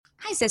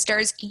Hi,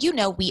 sisters. You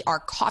know we are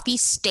coffee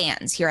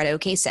stans here at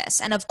OK Sis,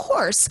 and of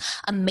course,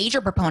 a major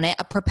proponent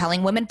of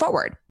propelling women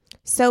forward.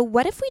 So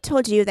what if we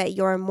told you that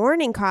your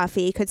morning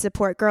coffee could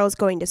support girls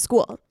going to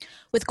school?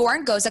 With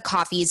Goran Goza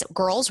Coffee's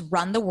Girls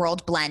Run the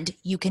World blend,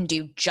 you can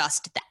do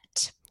just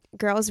that.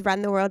 Girls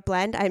Run the World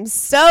blend. I'm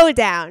so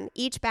down.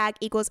 Each bag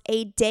equals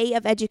a day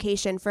of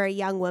education for a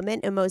young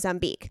woman in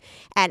Mozambique.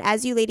 And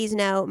as you ladies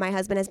know, my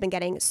husband has been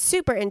getting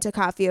super into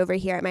coffee over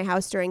here at my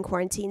house during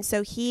quarantine.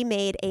 So he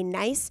made a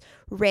nice,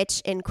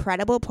 rich,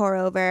 incredible pour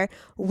over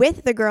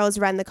with the Girls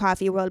Run the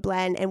Coffee World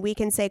blend. And we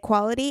can say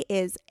quality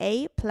is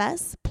A++.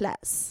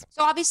 So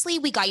obviously,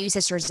 we got you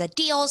sisters a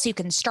deal so you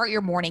can start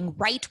your morning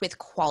right with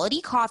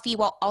quality coffee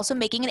while also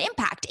making an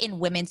impact in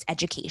women's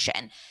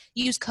education.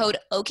 Use code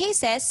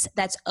OKSIS,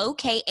 that's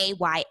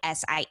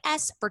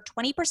OKAYSIS, for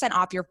 20%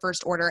 off your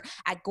first order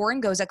at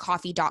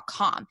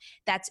gorangozacoffee.com.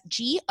 That's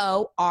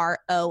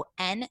GORONGOSA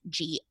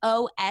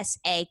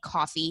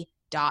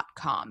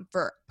coffee.com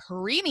for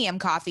premium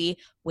coffee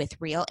with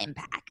real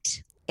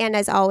impact. And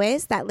as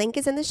always, that link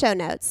is in the show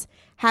notes.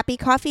 Happy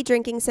coffee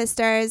drinking,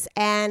 sisters,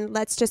 and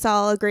let's just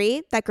all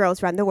agree that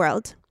girls run the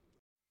world.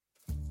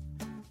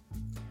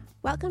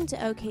 Welcome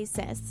to OK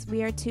Sis.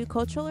 We are two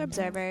cultural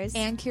observers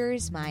And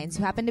curious minds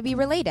who happen to be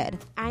related.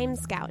 I'm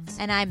Scout.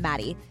 And I'm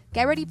Maddie.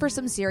 Get ready for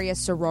some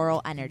serious sororal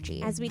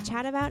energy. As we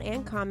chat about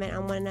and comment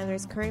on one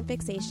another's current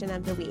fixation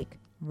of the week.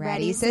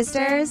 Ready,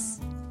 sisters?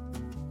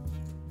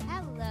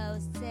 Hello,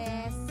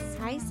 sis.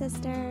 Hi,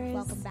 sisters.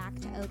 Welcome back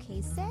to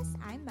OK Sis.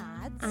 I'm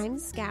Mads. I'm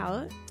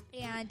Scout.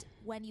 And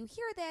when you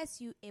hear this,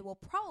 it will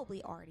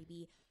probably already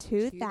be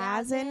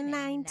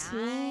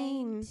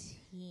 2019.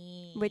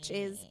 Which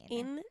is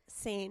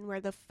insane. Where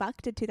the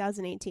fuck did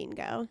 2018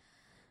 go?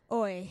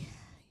 Oi.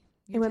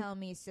 You're telling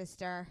me,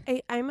 sister.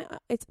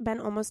 It's been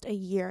almost a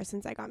year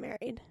since I got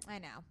married. I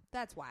know.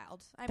 That's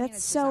wild. That's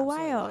it's so just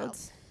absolutely wild.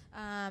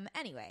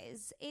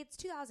 Anyways, it's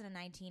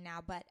 2019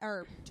 now,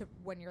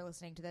 when you're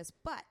listening to this,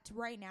 but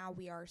right now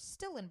we are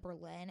still in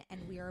Berlin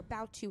and we are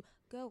about to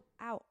go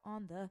out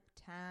on the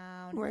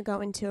town. We're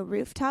going to a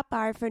rooftop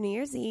bar for New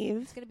Year's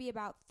Eve. It's going to be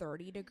about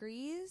 30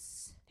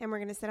 degrees. And we're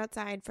going to sit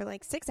outside for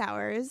like 6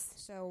 hours.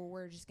 So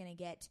we're just going to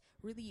get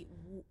really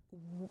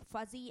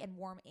fuzzy and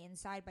warm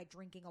inside by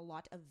drinking a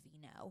lot of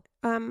vino.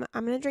 I'm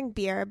going to drink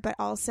beer, but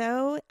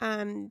also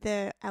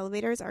the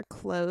elevators are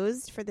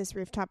closed for this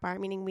rooftop bar,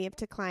 meaning we have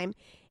to climb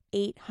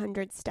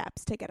 800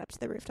 steps to get up to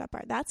the rooftop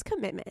bar. That's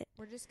commitment.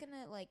 We're just going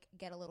to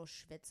get a little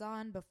schwitz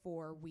on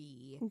before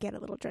we get a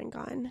little drink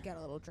on.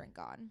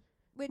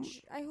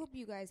 Which I hope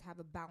you guys have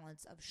a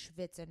balance of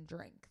schwitz and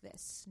drink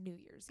this New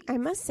Year's Eve. I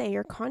must say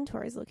your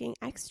contour is looking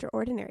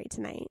extraordinary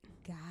tonight.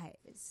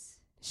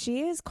 Guys.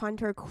 She is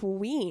contour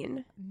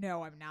queen.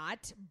 No, I'm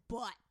not.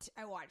 But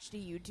I watched a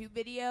YouTube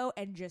video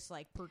and just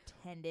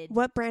pretended.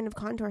 What brand of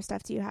contour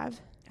stuff do you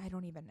have? I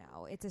don't even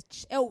know. It's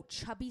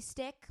Chubby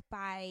Stick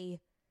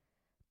by...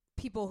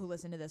 People who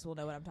listen to this will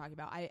know what I'm talking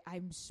about.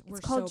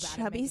 We're so bad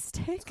Chubby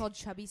Stick? It's called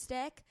Chubby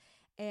Stick.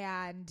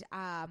 And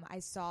I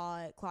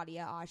saw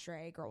Claudia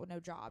Oshry, Girl with No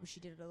Job. She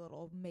did a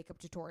little makeup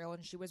tutorial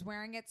and she was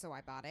wearing it, so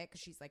I bought it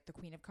because she's the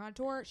queen of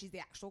contour. She's the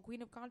actual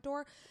queen of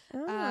contour.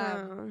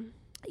 Oh.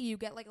 You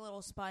get a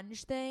little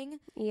sponge thing.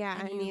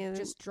 Yeah, and you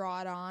just draw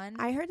it on.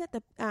 I heard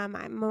that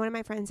one of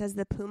my friends has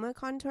the Puma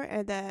contour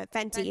or the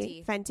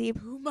Fenty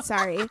Puma.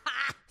 Sorry,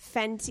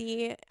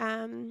 Fenty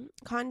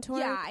contour.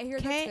 Yeah, I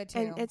hear that's good too.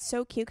 And it's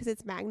so cute because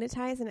it's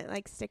magnetized and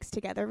it sticks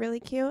together really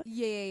cute.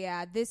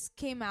 Yeah. This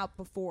came out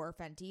before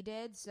Fenty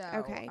did, so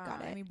okay,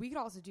 got it. I mean, we could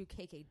also do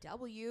KKW. Is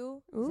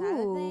ooh, that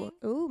a thing?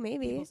 Ooh,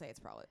 maybe. People say it's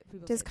probably.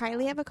 Does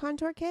Kylie have a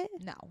contour kit?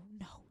 No,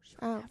 she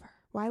would never.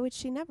 Why would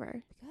she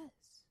never? Because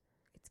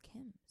it's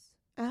Kim's.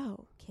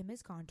 Oh, Kim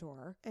is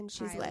contour and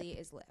she's Kylie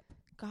is lip.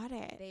 Got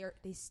it. They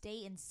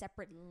stay in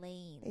separate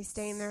lanes. They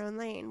stay in their own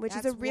lane, which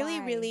is a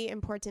really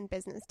important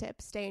business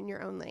tip. Stay in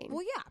your own lane.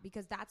 Well, yeah,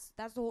 because that's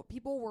the whole,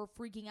 people were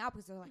freaking out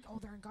because they're like, oh,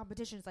 they're in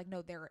competition. It's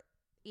no, they're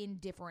in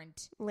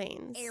different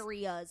lanes,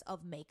 areas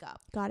of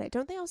makeup. Got it.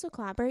 Don't they also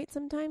collaborate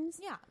sometimes?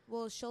 Yeah.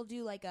 Well, she'll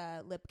do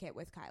a lip kit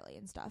with Kylie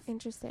and stuff.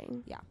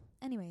 Interesting. Yeah.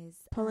 Anyways,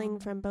 pulling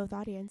from both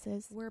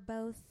audiences. We're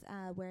both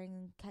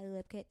wearing Kylie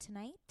lip kit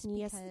tonight.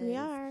 Yes, we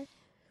are.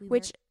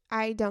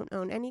 I don't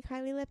own any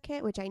Kylie lip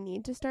kit, which I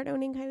need to start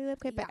owning Kylie lip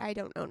kit, but I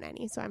don't own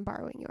any, so I'm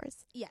borrowing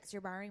yours. Yes,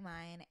 you're borrowing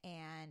mine,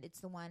 and it's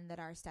the one that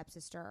our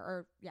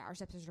stepsister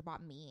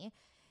bought me,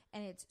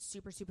 and it's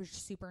super, super,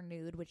 super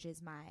nude, which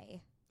is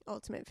my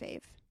ultimate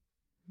fave.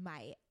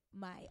 My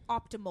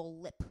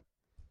optimal lip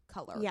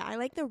color. Yeah, I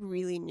like the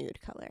really nude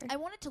color. I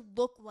want it to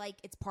look like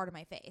it's part of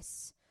my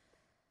face.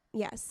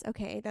 Yes,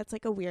 okay. That's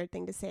a weird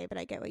thing to say, but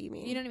I get what you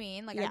mean. You know what I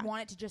mean? I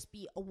want it to just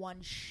be a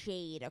one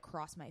shade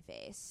across my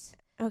face.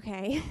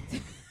 Okay.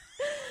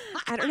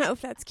 I don't know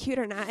if that's cute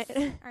or not.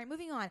 All right,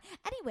 moving on.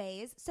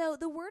 Anyways, so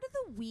the word of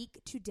the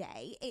week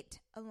today, it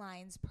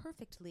aligns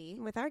perfectly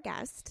with our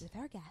guest,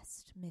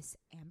 Miss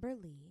Amber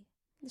Lee.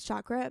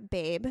 Chakra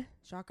babe.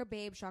 Chakra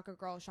babe, chakra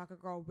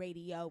girl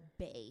radio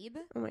babe.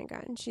 Oh my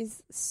God.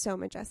 She's so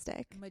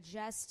majestic.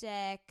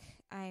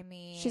 I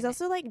mean, She's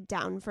also like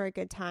down for a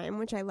good time,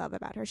 which I love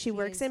about her. She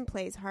works and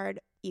plays hard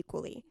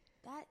equally.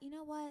 That, you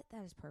know what?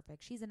 That is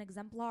perfect. She's an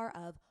exemplar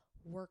of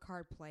work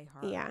hard, play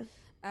hard.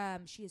 Yeah.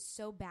 She is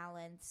so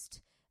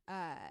balanced,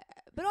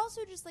 but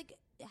also just like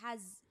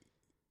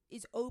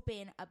is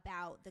open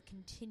about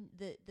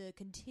the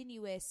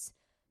continuous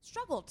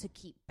struggle to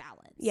keep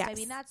balance. Yes. I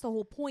mean, that's the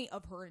whole point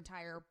of her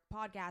entire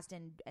podcast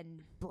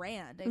and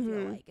brand, I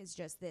feel like, is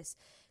just this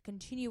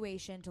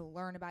continuation to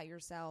learn about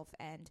yourself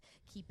and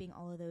keeping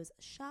all of those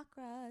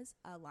chakras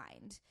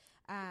aligned.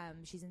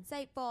 She's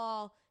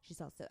insightful.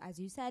 She's also, as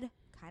you said,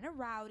 kind of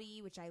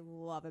rowdy, which I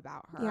love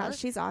about her. Yeah,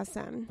 she's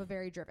awesome. But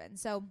very driven.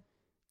 So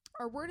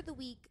our word of the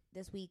week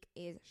this week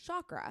is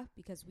chakra,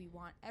 because we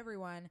want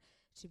everyone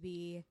to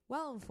be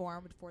well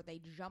informed before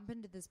they jump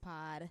into this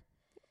pod.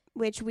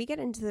 Which we get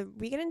into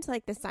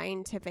like the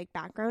scientific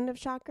background of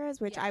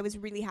chakras, which I was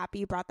really happy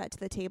you brought that to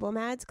the table,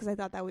 Mads, because I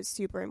thought that was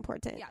super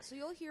important. Yeah, so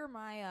you'll hear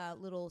my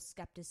little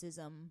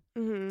skepticism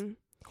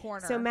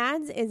corner. So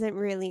Mads isn't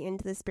really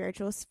into the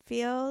spiritual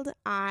field.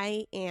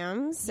 I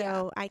am,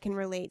 so I can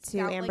relate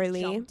to Amber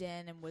Lee. Jumped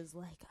in and was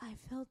like, I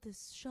felt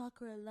this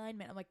chakra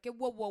alignment. I'm like,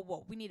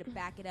 whoa. We need to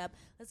back it up.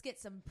 Let's get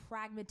some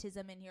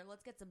pragmatism in here.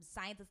 Let's get some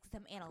science. Let's get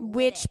some analytics.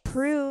 Which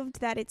proved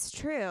that it's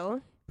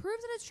true.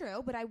 Proves that it's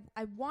true, but I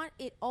want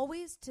it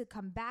always to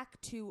come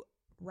back to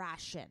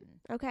ration.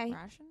 Okay.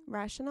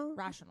 Rational?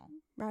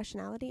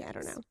 Rationality? Yes. I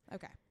don't know.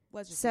 Okay.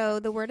 Let's just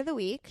the word of the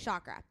week.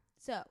 Chakra.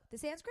 So, the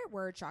Sanskrit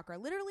word chakra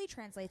literally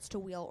translates to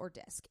wheel or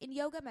disc. In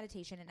yoga,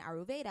 meditation, and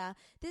Ayurveda,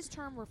 this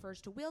term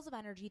refers to wheels of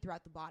energy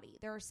throughout the body.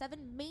 There are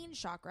 7 main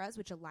chakras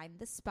which align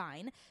the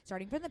spine,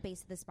 starting from the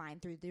base of the spine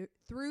through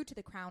to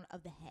the crown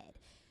of the head.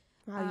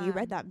 Wow, you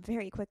read that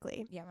very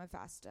quickly. Yeah, I'm a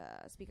fast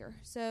speaker.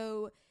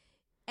 So,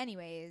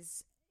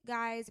 anyways,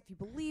 guys, if you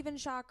believe in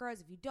chakras,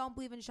 if you don't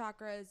believe in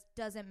chakras,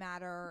 doesn't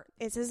matter.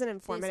 This is an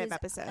informative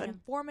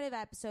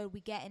episode.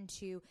 We get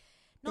into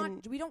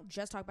we don't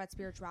just talk about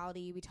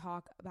spirituality. We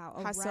talk about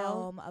a hustle,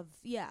 realm of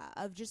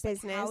just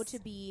business, like how to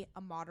be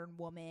a modern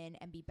woman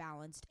and be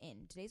balanced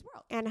in today's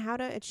world, and how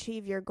to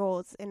achieve your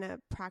goals in a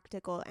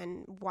practical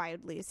and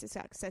wildly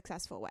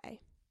successful way.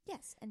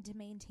 Yes, and to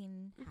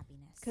maintain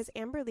happiness. Because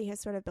Amber Lee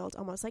has sort of built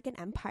almost like an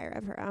empire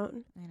of her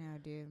own. I know,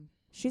 dude.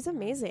 She's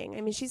amazing.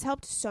 I mean, she's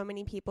helped so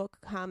many people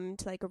come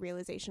to like a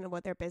realization of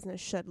what their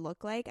business should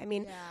look like. I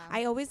mean,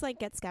 I always like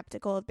get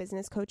skeptical of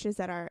business coaches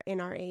that are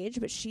in our age,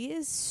 but she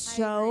is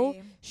so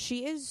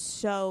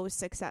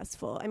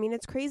successful. I mean,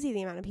 it's crazy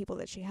the amount of people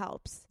that she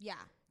helps. Yeah.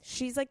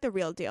 She's like the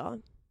real deal.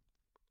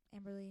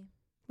 Amberly,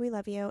 we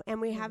love you. And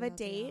we have a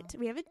date.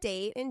 We have a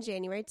date in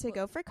January to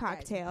go for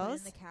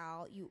cocktails. Guys, put in the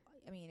cal.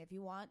 If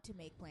you want to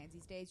make plans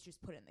these days,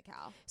 just put in the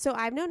cal. So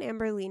I've known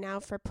Amber Lee now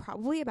for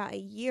probably about a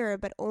year,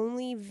 but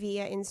only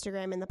via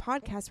Instagram and the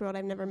podcast world.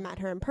 I've never met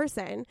her in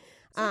person.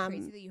 It's so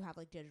crazy that you have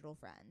like digital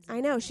friends.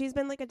 I know. She's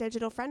been like a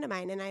digital friend of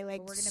mine, and I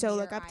like so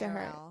look up to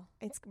her.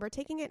 We're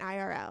taking it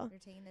IRL. We're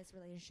taking this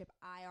relationship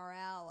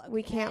IRL. Okay.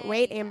 We can't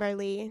wait, Amber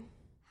Lee.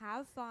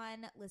 Have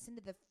fun. Listen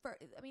to the first.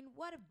 I mean,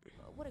 what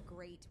a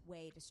great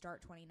way to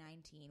start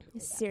 2019. With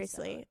this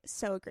Seriously, episode.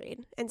 So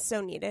agreed and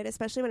so needed,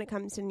 especially when it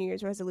comes to New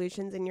Year's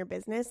resolutions in your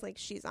business. Like,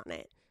 she's on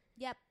it.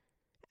 Yep.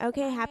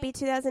 Okay, happy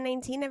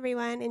 2019,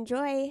 everyone.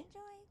 Enjoy.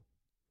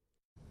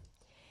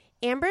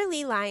 Amber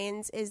Lee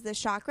Lyons is the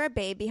chakra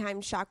babe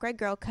behind Chakra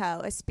Girl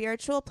Co., a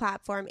spiritual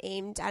platform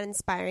aimed at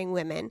inspiring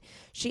women.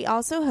 She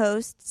also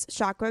hosts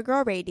Chakra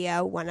Girl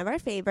Radio, one of our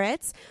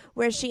favorites,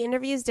 where she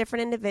interviews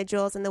different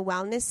individuals in the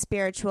wellness,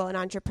 spiritual, and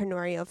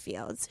entrepreneurial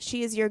fields.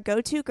 She is your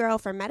go-to girl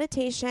for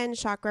meditation,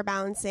 chakra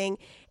balancing,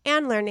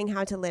 and learning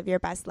how to live your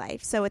best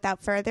life. So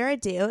without further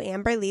ado,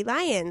 Amber Lee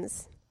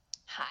Lyons.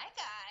 Hi,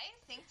 guys.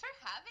 Thanks for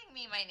having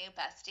me, my new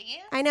bestie.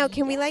 I know.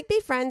 Can we like be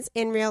friends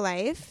in real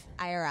life?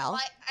 IRL. Well,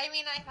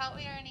 I thought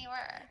we already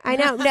were. I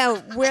know.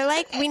 No, we're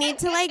like, we need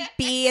to like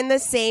be in the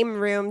same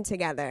room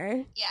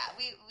together. Yeah,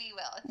 we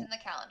will. It's in the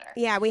calendar.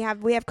 Yeah, we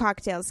have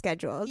cocktails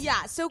scheduled.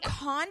 Yeah, so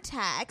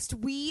context,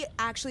 we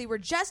actually were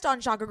just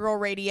on Chakra Girl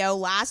Radio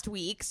last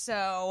week,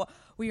 so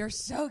we are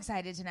so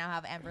excited to now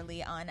have Amber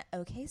Lee on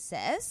OK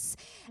Sis,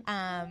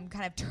 kind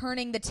of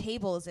turning the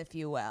tables, if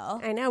you will.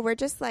 I know. We're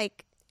just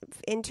like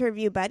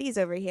interview buddies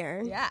over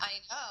here. Yeah. I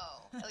know.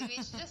 We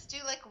should just do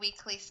like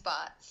weekly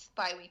spots,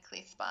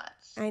 bi-weekly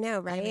spots. I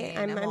know, right?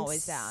 I mean, I'm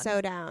always down.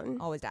 So down.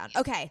 Always down.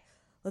 Okay,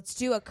 let's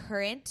do a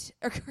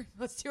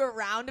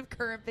round of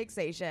current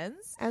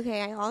fixations.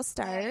 Okay, I'll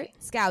start. Okay.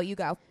 Scout, you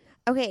go.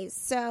 Okay,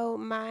 so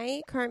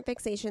my current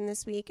fixation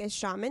this week is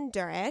Shaman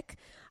Durek.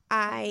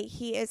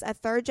 He is a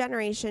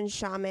 3rd-generation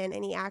shaman,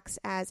 and he acts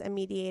as a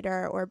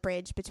mediator or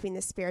bridge between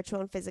the spiritual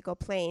and physical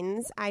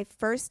planes. I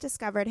first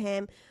discovered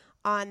him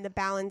on the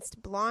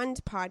Balanced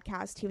Blonde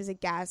podcast. He was a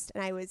guest,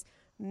 and I was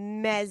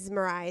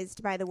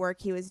mesmerized by the work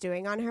he was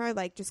doing on her,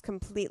 like just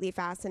completely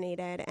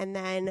fascinated. And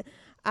then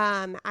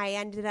I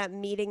ended up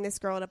meeting this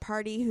girl at a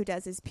party who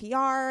does his PR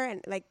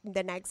and like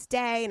the next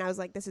day. And I was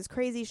like, this is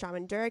crazy.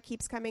 Shaman Durek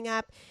keeps coming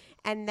up.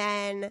 And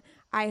then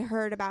I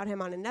heard about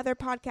him on another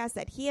podcast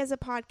that he has a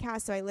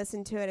podcast. So I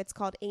listened to it. It's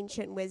called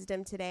Ancient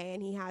Wisdom Today.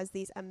 And he has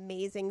these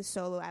amazing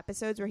solo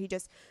episodes where he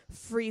just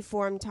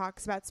freeform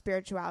talks about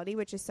spirituality,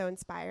 which is so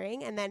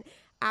inspiring. And then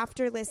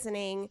after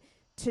listening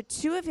to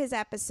 2 of his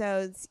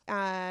episodes,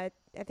 I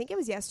think it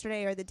was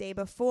yesterday or the day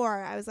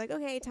before, I was like,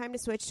 okay, time to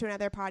switch to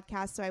another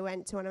podcast. So I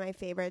went to one of my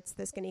favorites,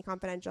 The Skinny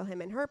Confidential,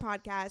 him and her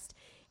podcast.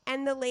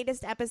 And the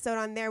latest episode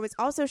on there was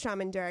also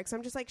Shaman Durek. So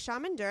I'm just like,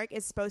 Shaman Durek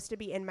is supposed to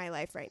be in my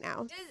life right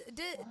now.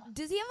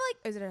 Does he have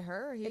like, is it a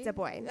her or he? It's a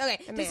boy. Okay.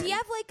 Does he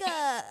have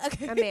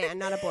like a man,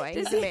 not a boy.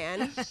 He's a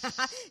man.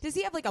 Does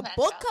he have like a Man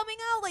book child. coming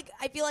out? Like,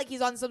 I feel like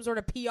he's on some sort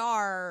of PR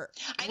I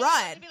know,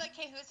 run. I'd be like,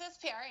 hey, who's his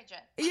PR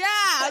agent? Yeah,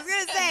 I was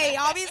going to say,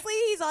 obviously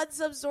he's on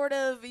some sort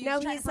of,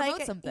 No, trying he's to promote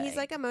like something. he's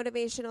like a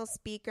motivational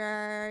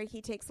speaker.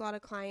 He takes a lot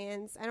of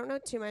clients. I don't know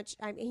too much.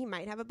 He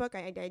might have a book.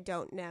 I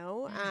don't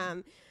know.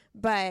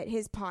 But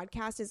his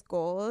podcast is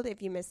gold.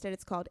 If you missed it,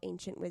 it's called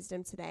Ancient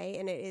Wisdom Today,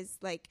 and it is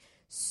like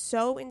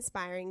so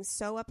inspiring,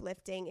 so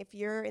uplifting. If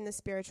you're in the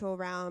spiritual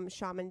realm,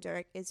 Shaman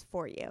Durek is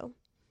for you.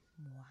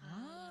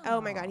 Wow. Oh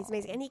my God, he's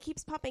amazing, and he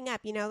keeps popping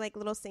up. You know, like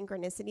little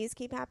synchronicities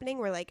keep happening.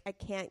 Where like I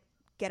can't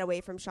get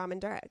away from Shaman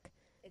Durek.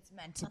 It's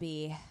meant to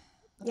be.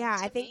 Yeah,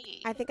 To I think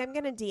be. I'm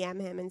gonna DM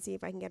him and see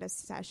if I can get a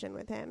session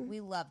with him.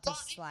 We love to Well,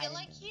 slide I feel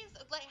like into he's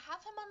like,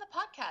 have him on the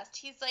podcast.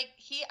 He's like,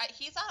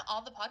 he's on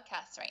all the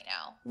podcasts right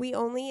now. We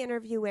only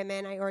interview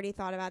women. I already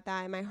thought about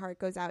that, and my heart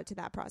goes out to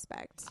that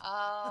prospect.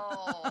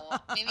 Oh,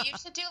 maybe you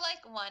should do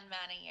like 1 man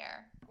a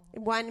year.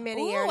 1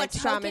 minute a year, Ooh, and a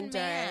it's Shaman token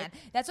man. Durek.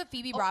 That's what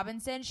Phoebe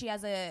Robinson. She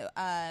has a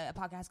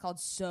podcast called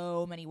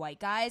So Many White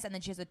Guys, and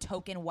then she has a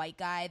token white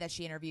guy that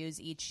she interviews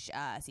each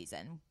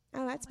season.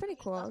 Oh, that's pretty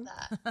I cool. love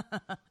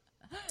that.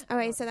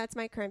 Okay, so that's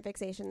my current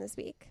fixation this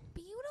week.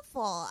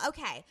 Beautiful.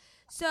 Okay.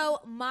 So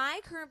my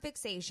current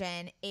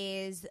fixation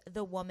is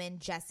the woman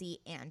Jessie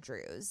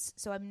Andrews.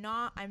 So I don't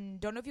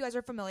know if you guys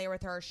are familiar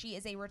with her. She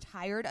is a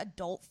retired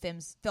adult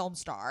film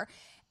star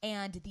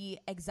and the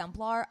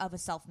exemplar of a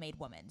self-made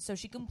woman. So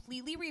she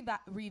completely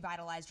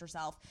revitalized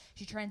herself.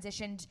 She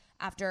transitioned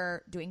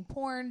after doing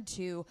porn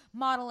to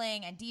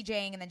modeling and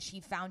DJing, and then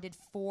she founded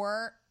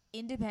 4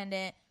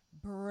 independent,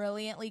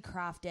 brilliantly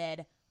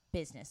crafted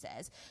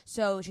businesses.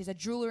 So she's a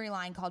jewelry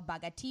line called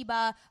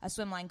Bagatiba, a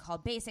swim line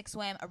called Basic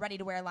Swim, a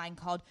ready-to-wear line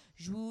called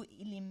Jou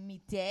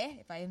Illimité,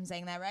 if I am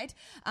saying that right,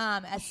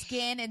 a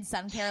skin and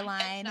sun care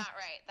line. That's not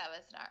right. That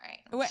was not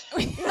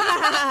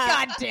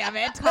right. God damn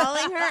it.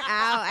 Calling her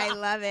out, I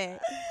love it.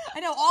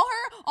 I know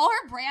all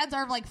her brands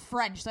are like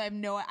French, so I have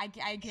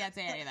I can't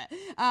say any of that.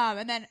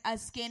 And then a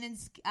skin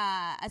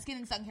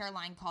and sun care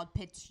line called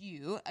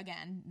Petu.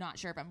 Again, not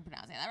sure if I'm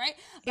pronouncing that right.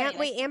 But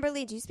Wait,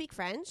 Amberly, do you speak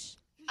French?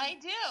 I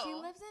do. she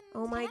lives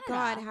in Oh my Canada.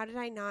 God, how did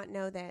I not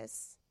know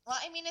this? Well,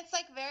 I mean, it's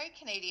like very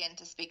Canadian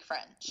to speak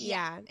French.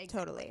 Yeah, exactly.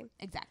 totally.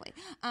 Exactly.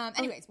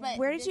 Anyways, but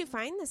Where did you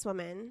find this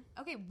woman?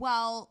 Okay,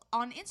 well,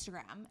 on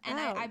Instagram, and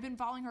Oh. I've been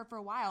following her for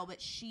a while,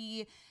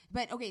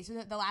 but okay, so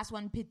the last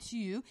one,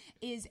 Petu,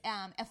 is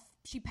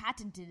she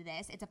patented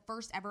this. It's a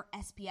first ever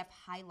SPF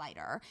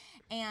highlighter,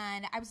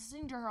 and I was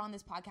listening to her on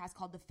this podcast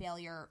called The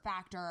Failure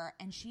Factor,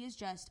 and she is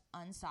just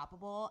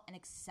unstoppable and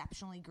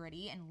exceptionally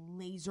gritty and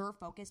laser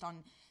focused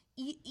on.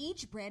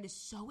 Each brand is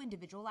so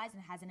individualized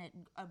and has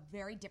a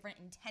very different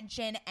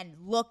intention and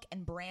look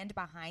and brand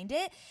behind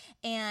it.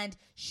 And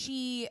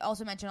she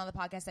also mentioned on the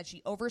podcast that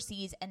she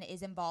oversees and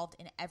is involved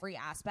in every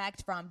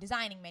aspect from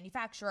designing,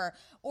 manufacturer,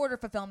 order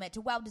fulfillment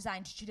to web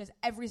design. She does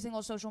every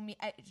single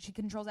she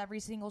controls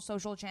every single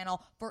social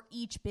channel for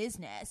each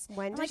business.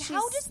 When I'm does like, she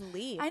how does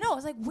sleep? I know. I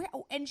was like, where?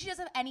 And she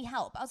doesn't have any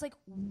help. I was like,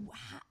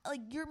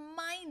 like your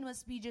mind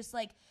must be just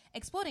like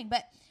exploding.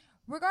 But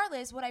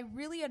regardless, what I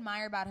really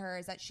admire about her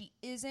is that she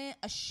isn't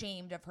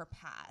ashamed of her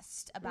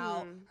past,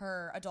 about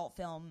her adult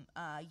film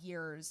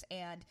years,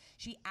 and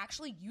she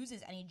actually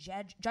uses any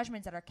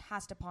judgments that are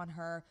cast upon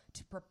her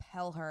to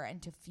propel her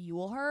and to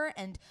fuel her.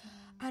 And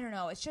I don't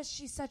know, it's just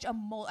she's such a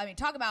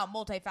talk about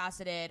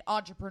multifaceted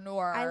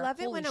entrepreneur. I love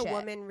it Holy when a shit.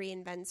 woman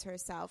reinvents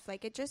herself.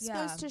 Like, it just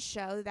Yeah. goes to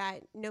show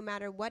that no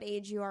matter what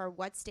age you are,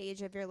 what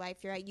stage of your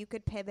life you're at, you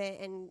could pivot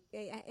and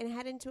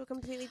head into a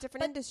completely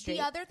different industry.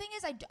 The other thing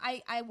is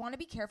I want to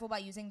be careful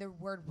about using the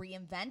word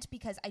reinvent,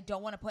 because I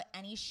don't want to put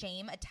any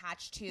shame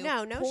attached to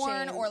No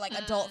porn shame. or like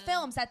adult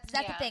films. That's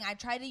Yeah. the thing. I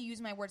try to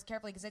use my words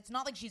carefully, because it's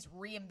not like she's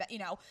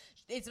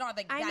it's not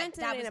like I that, meant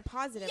it in a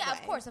positive yeah, way.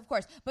 of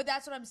course. But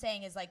that's what I'm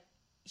saying is like,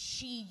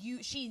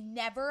 she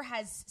never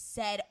has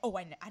said, oh,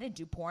 I didn't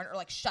do porn, or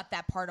like shut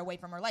that part away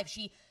from her life.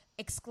 She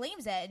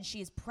exclaims it and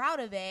she is proud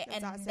of it.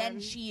 That's and then awesome.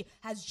 she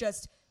has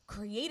just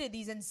created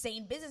these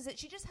insane businesses.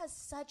 She just has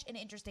such an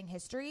interesting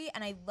history,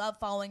 and I love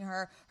following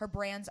her. Her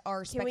brands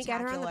are spectacular. Can we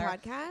get her on the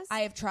podcast? I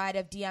have tried.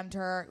 I've DM'd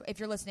her. If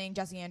you're listening,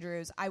 Jessie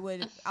Andrews,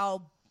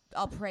 I'll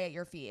I'll pray at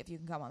your feet if you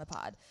can come on the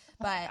pod.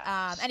 But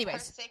anyways, her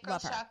sacral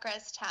love her. chakra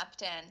is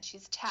tapped in.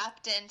 She's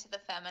tapped into the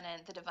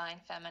feminine, the divine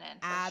feminine.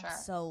 For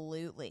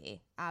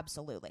Absolutely. sure.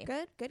 Absolutely.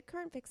 Good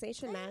current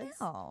fixation, man.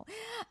 Oh.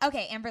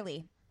 Okay, Amber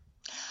Lee.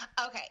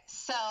 Okay,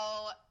 so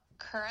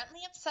currently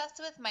obsessed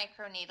with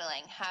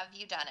microneedling. Have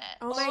you done it?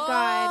 Oh my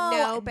God,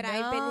 no, but no.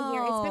 I've been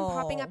here. It's been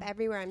popping up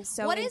everywhere. I'm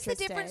so What interested. is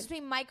the difference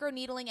between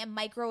microneedling and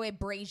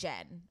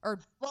microabrasion? Or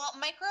Well,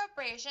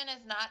 microabrasion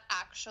is not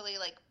actually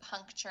like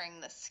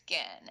puncturing the skin.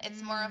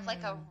 It's more of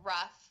like a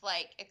rough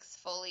like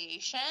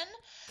exfoliation.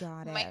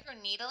 got it.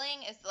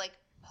 Microneedling is like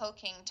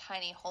poking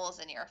tiny holes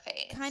in your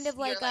face. Kind of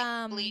like,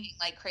 you're bleeding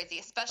like crazy,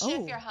 especially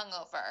Oh. if you're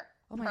hungover.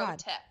 Oh my Pro God.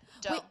 tip: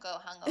 don't go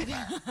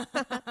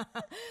hungover.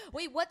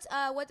 Wait, what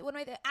am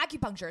I?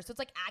 Acupuncture. So it's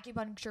like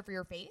acupuncture for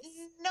your face?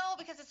 No,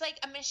 because it's like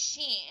a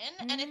machine,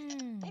 and it's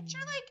picture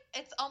like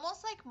it's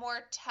almost like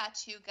more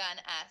tattoo gun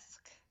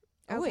esque.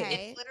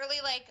 Okay. It's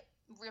literally like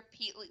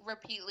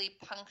repeatedly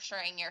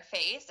puncturing your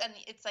face, and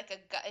it's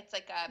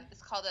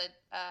called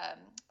a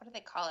what do they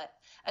call it?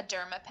 A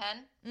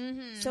dermapen.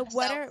 Mm-hmm. So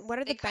what are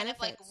the they kind benefits?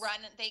 of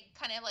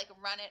like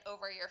run it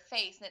over your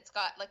face, and it's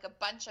got like a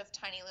bunch of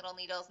tiny little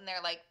needles, and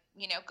they're like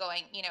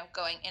going in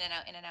and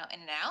out, in and out, in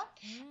and out,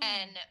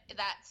 and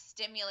that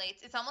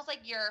stimulates. It's almost like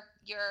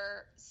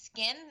your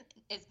skin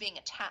is being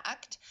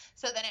attacked,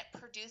 so then it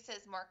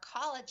produces more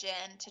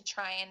collagen to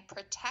try and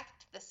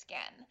protect the skin,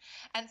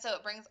 and so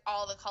it brings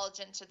all the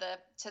collagen to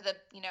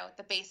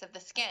the base of the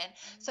skin.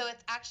 So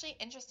it's actually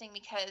interesting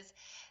because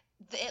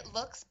it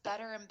looks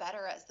better and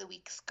better as the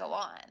weeks go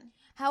on.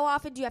 How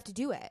often do you have to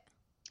do it?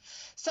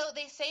 So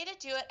they say to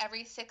do it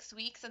every 6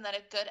 weeks, and that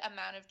a good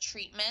amount of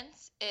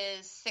treatments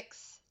is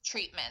 6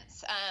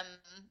 treatments.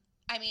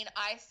 I mean,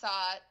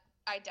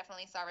 I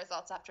definitely saw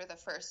results after the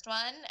first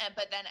one,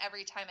 but then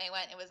every time I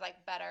went, it was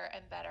like better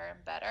and better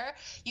and better.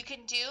 You can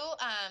do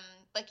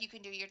you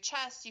can do your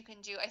chest.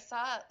 I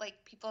saw like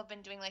people have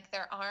been doing like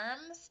their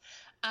arms,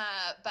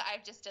 but I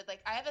just did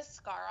I have a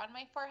scar on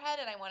my forehead,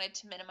 and I wanted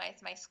to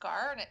minimize my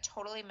scar, and it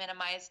totally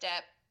minimized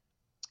it.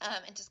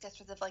 And just gets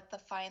rid of like the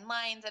fine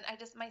lines, and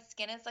my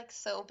skin is like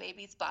so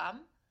baby's bum.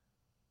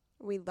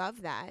 We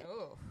love that.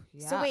 Oh,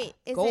 yeah. So wait,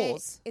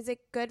 is it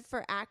good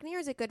for acne or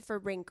is it good for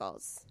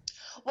wrinkles?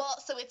 Well,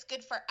 so it's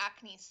good for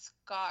acne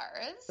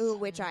scars. Ooh,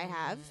 which I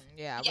have.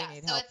 Yeah, we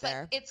need so help it's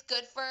there. it's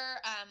good for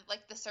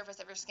like the surface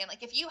of your skin.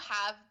 Like if you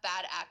have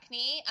bad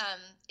acne,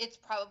 it's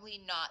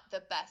probably not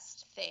the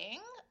best thing.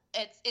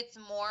 It's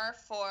more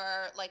for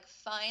like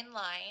fine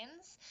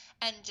lines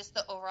and just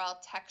the overall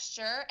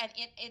texture and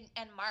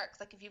and marks.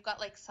 Like if you've got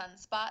like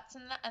sunspots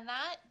and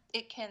that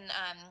it can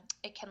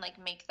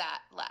like make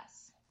that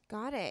less.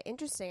 Got it.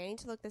 Interesting. I need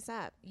to look this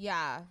up.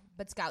 Yeah,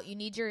 but Scout, you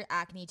need your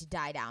acne to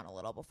die down a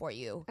little before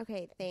you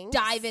Okay, thanks.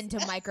 dive into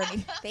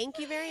microneedling. Thank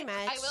you very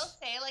much. I will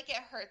say like it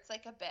hurts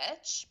like a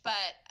bitch, but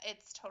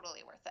it's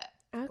totally worth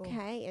it.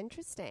 Okay,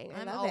 interesting.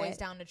 I I'm love always it.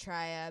 down to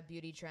try a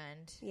beauty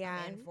trend. Yeah.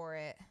 I'm in for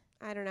it.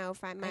 I don't know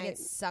if I get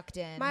sucked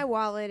in. my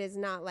wallet is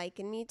not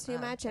liking me too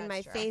much, and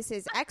my that's true. face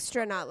is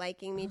extra not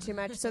liking me too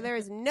much. So there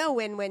is no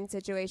win-win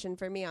situation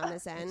for me on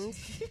this end.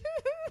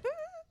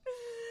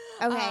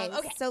 Okay,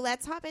 so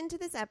let's hop into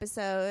this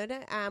episode.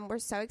 We're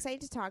so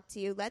excited to talk to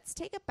you. Let's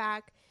take it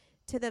back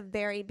to the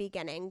very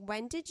beginning.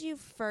 When did you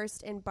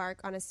first embark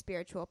on a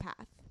spiritual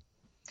path?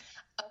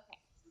 Okay,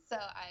 so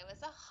I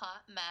was a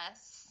hot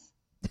mess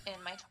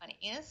in my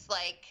 20s,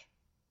 like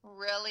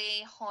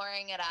really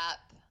whoring it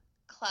up,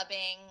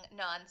 clubbing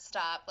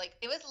nonstop. Like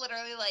it was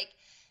literally like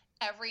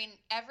every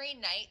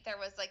night there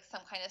was like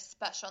some kind of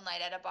special night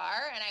at a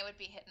bar, and I would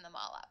be hitting them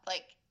all up,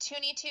 like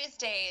Toonie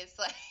Tuesdays,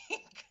 like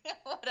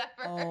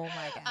whatever. Oh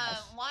my gosh.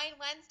 Wine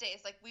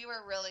Wednesdays, like we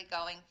were really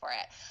going for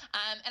it.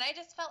 And I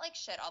just felt like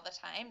shit all the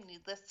time,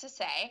 needless to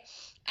say.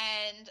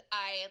 And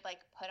I like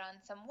put on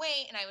some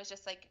weight, and I was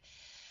just like,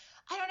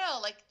 I don't know,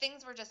 like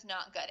things were just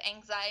not good.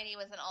 Anxiety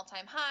was an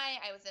all-time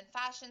high. I was in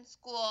fashion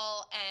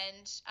school,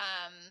 and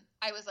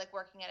I was like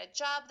working at a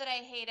job that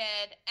I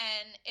hated,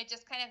 and it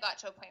just kind of got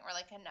to a point where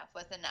like enough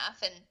was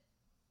enough. And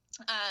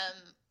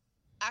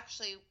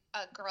actually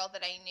a girl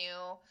that I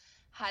knew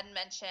had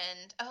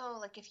mentioned, oh,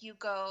 like if you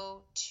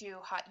go to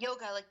hot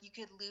yoga, like you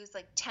could lose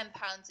like 10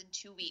 pounds in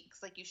 2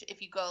 weeks. Like you should,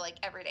 if you go like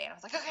every day. And I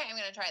was like, okay, I'm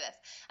going to try this.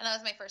 And that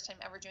was my first time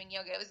ever doing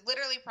yoga. It was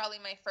literally probably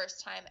my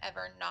first time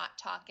ever not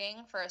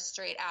talking for a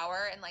straight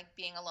hour and like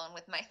being alone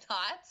with my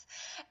thoughts.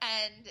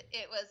 And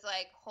it was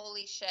like,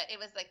 holy shit. It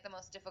was like the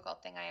most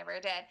difficult thing I ever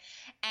did.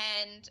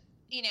 And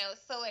you know,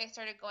 slowly I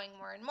started going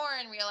more and more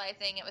and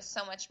realizing it was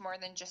so much more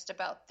than just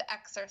about the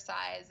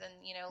exercise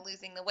and, you know,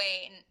 losing the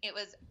weight. And it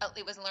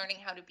was learning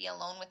how to be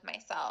alone with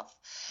myself.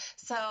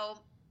 So,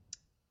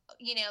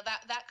 you know,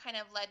 that kind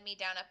of led me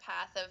down a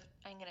path of,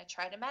 I'm going to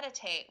try to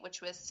meditate, which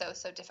was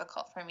so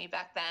difficult for me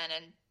back then.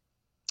 And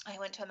I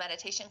went to a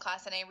meditation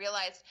class and I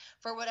realized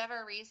for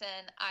whatever reason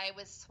I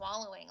was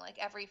swallowing like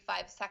every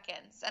 5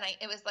 seconds, and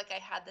it was like I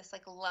had this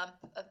like lump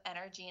of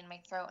energy in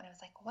my throat, and I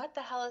was like, what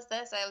the hell is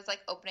this? I was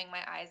like opening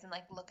my eyes and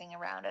like looking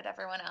around at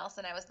everyone else,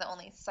 and I was the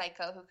only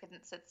psycho who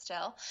couldn't sit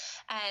still.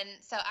 And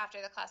so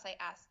after the class I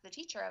asked the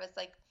teacher, I was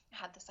like, I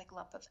had this like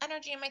lump of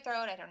energy in my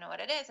throat. I don't know what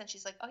it is. And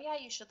she's like, oh yeah,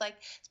 you should like,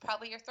 it's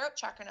probably your throat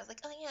chakra. And I was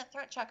like, oh yeah,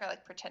 throat chakra.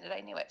 Like pretended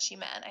I knew what she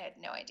meant. I had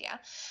no idea.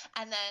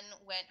 And then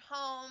went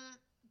home,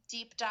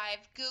 deep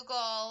dived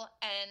Google,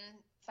 and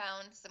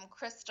found some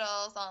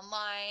crystals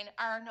online.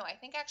 Or no, I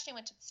think I actually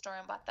went to the store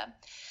and bought them.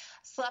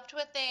 Slept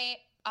with a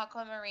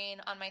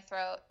aquamarine on my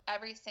throat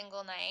every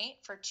single night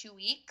for 2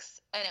 weeks,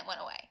 and it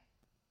went away.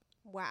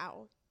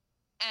 Wow.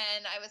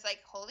 And I was like,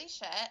 holy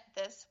shit,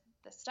 this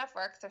stuff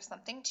works. There's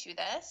something to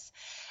this.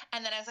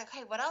 And then I was like,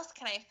 okay, what else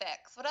can I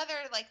fix? What other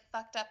like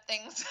fucked up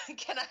things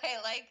can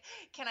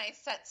I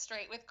set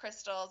straight with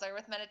crystals or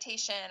with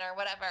meditation or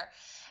whatever?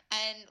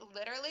 And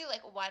literally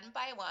like one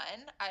by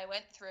one, I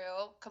went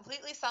through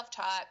completely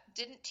self-taught,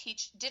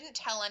 didn't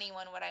tell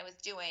anyone what I was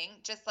doing,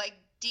 just like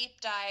deep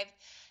dive,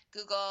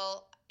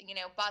 Google,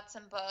 bought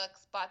some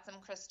books, bought some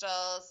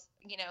crystals,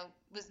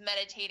 was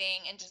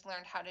meditating and just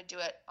learned how to do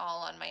it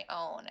all on my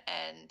own.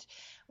 And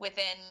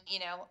within,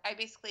 I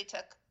basically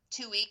took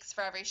 2 weeks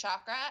for every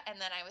chakra, and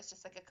then I was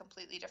just like a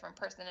completely different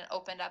person and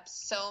opened up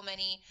so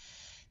many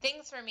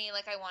things for me.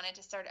 Like I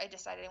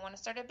decided I want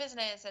to start a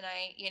business, and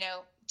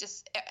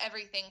just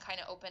everything kind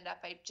of opened up.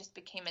 I just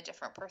became a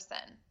different person.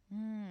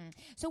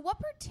 So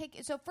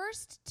so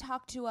first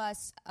talk to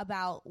us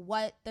about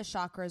what the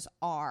chakras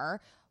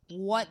are,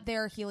 what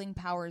their healing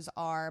powers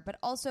are, but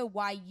also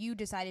why you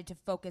decided to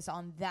focus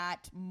on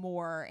that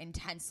more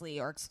intensely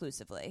or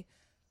exclusively.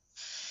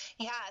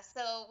 Yeah,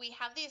 so we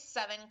have these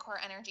 7 core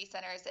energy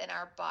centers in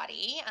our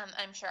body.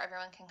 I'm sure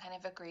everyone can kind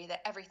of agree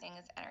that everything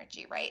is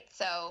energy, right?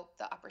 So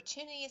the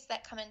opportunities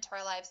that come into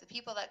our lives, the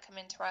people that come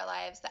into our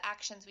lives, the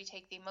actions we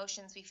take, the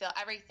emotions we feel,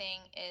 everything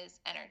is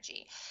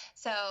energy.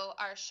 So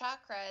our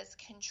chakras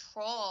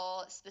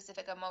control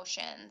specific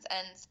emotions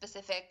and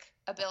specific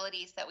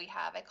abilities that we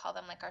have. I call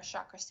them like our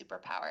chakra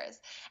superpowers,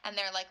 and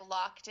they're like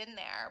locked in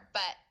there,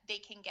 but they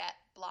can get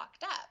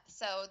blocked up.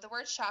 So the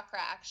word chakra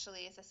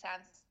actually is a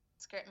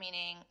Sanskrit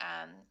meaning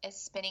is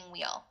spinning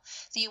wheel.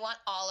 So you want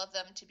all of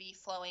them to be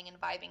flowing and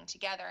vibing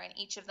together, and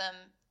each of them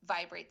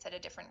vibrates at a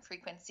different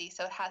frequency.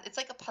 So it's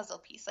like a puzzle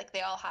piece. Like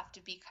they all have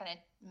to be kind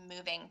of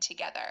moving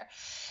together.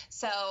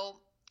 So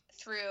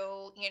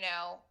through,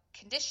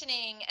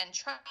 conditioning and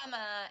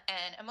trauma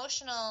and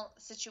emotional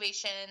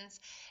situations,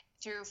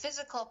 through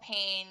physical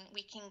pain,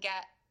 we can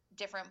get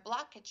different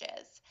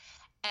blockages.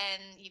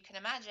 And you can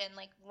imagine,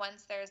 like,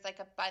 once there's like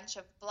a bunch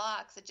of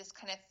blocks, it just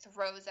kind of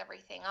throws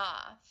everything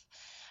off.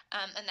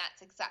 And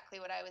that's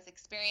exactly what I was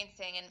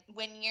experiencing. And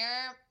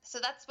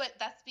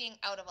that's being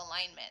out of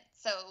alignment.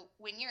 So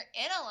when you're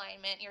in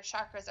alignment, your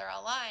chakras are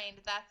aligned,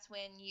 that's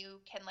when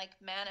you can like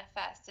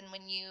manifest, and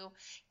when you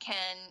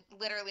can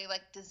literally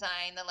like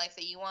design the life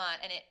that you want,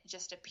 and it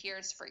just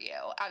appears for you.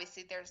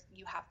 Obviously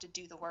you have to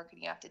do the work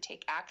and you have to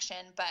take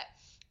action, but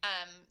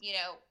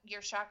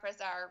your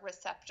chakras are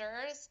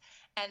receptors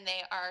and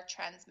they are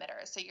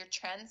transmitters. So you're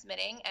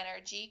transmitting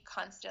energy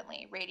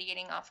constantly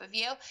radiating off of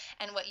you,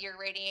 and what you're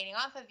radiating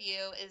off of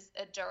you is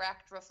a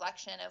direct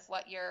reflection of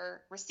what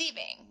you're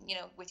receiving,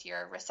 with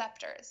your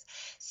receptors.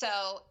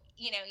 So,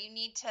 you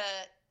need to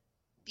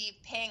be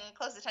paying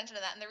close attention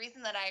to that. And the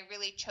reason that I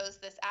really chose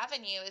this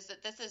avenue is that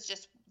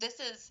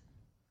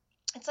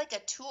it's like a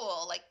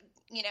tool. Like,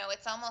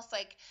 it's almost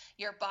like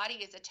your body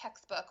is a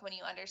textbook when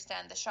you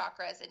understand the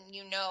chakras, and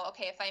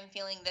okay, if I'm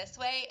feeling this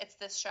way, it's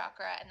this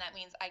chakra, and that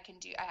means I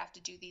have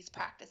to do these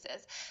practices.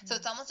 Mm-hmm. So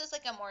it's almost just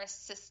like a more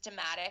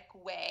systematic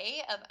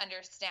way of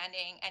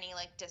understanding any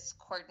like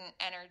discordant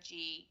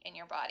energy in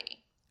your body.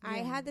 I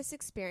had this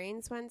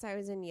experience once. I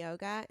was in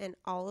yoga, and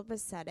all of a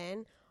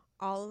sudden,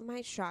 all of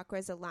my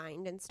chakras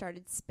aligned and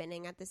started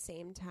spinning at the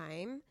same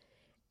time.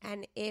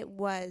 And it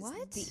was,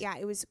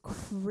 it was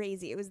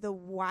crazy. It was the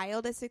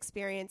wildest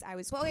experience. I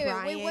was crying.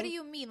 Wait, what do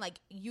you mean? Like,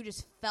 you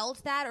just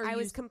felt that? Or I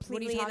was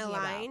completely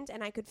aligned,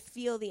 and I could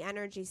feel the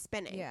energy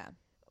spinning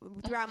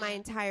throughout my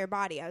entire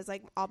body. I was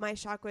like, all my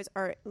chakras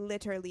are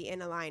literally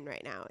in a line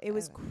right now. It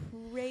was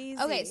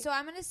crazy. Okay, so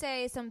I'm going to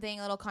say something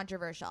a little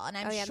controversial, and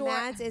I'm sure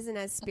Mads isn't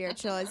as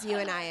spiritual as you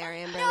and I are,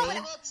 Amberly.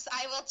 No,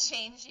 I will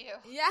change you.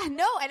 Yeah,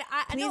 no, and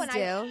Please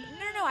do.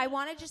 No, I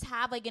want to just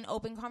have like an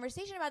open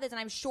conversation about this, and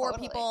I'm sure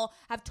people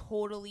have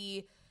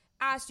totally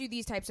asked you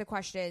these types of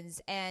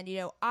questions, and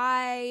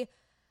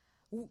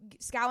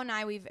Scout and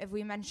I,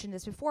 we mentioned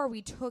this before,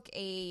 we took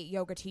a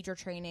yoga teacher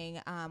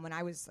training when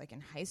I was like in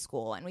high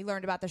school, and we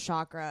learned about the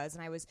chakras,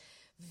 and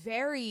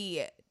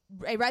it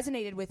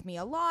resonated with me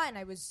a lot, and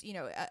I was,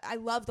 I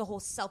love the whole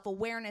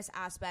self-awareness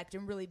aspect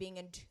and really being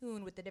in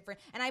tune with the different,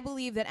 and I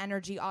believe that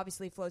energy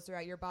obviously flows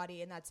throughout your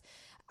body, and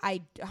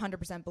I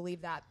 100%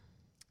 believe that.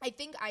 I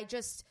think I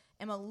just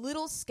am a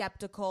little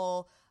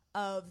skeptical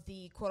of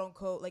the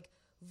quote-unquote, like,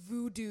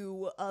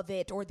 voodoo of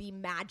it or the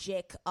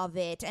magic of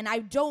it, and I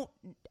don't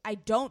I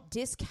don't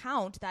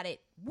discount that it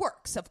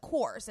works, of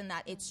course, and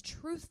that it's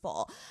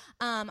truthful.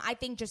 I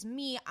think just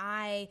me,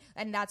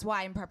 and that's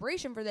why in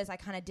preparation for this, I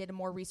kind of did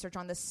more research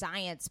on the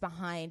science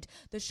behind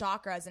the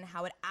chakras and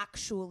how it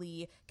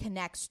actually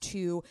connects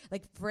to,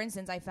 like, for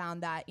instance, I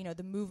found that,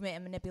 the movement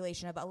and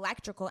manipulation of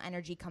electrical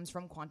energy comes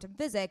from quantum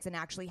physics and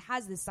actually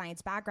has this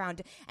science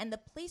background. And the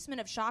placement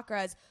of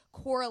chakras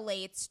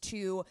correlates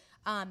to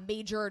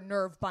major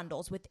nerve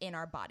bundles within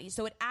our body.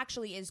 So it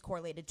actually is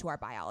correlated to our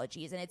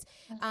biologies.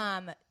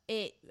 And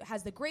it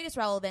has the greatest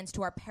relevance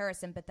to our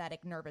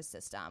parasympathetic nervous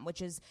system,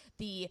 which is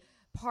the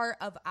part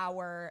of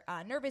our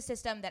nervous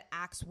system that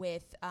acts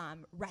with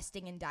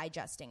resting and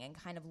digesting and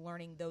kind of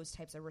learning those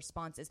types of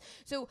responses.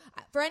 So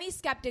for any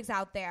skeptics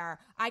out there,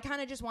 I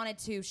kind of just wanted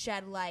to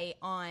shed light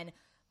on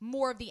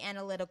more of the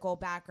analytical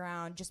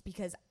background, just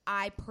because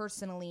I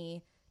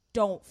personally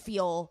don't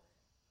feel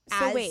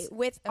So wait,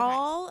 with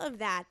all of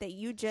that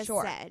you just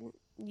said,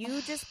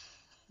 you just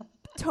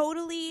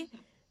totally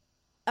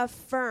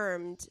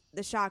affirmed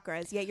the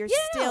chakras, yet you're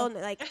still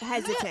like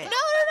hesitant.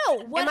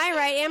 No. Am I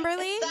right,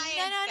 Amberly?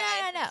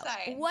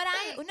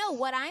 No.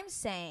 What I'm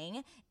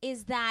saying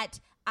is that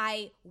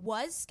I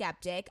was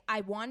skeptic.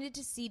 I wanted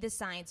to see the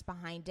science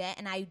behind it,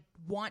 and I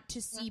want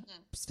to see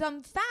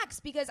some facts,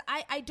 because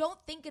I don't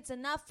think it's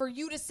enough for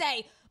you to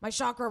say my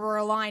chakra were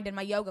aligned in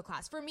my yoga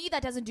class. For me,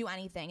 that doesn't do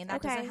anything, and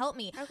that doesn't help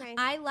me. Okay.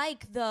 I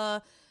like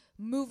the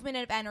movement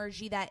of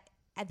energy that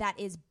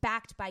is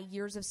backed by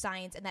years of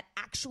science and that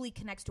actually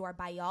connects to our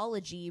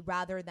biology,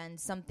 rather than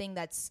something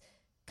that's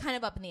kind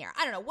of up in the air.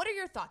 I don't know. What are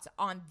your thoughts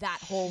on that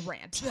whole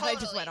rant that I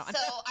just went on?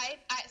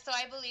 So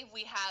I believe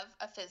we have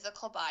a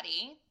physical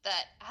body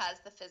that has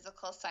the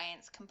physical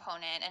science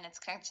component, and it's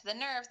connected to the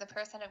nerves, the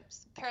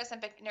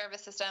parasympathetic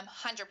nervous system.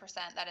 100%.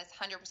 That is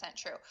 100%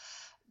 true.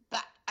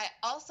 But I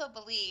also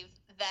believe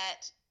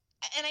that,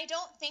 and I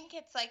don't think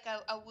it's like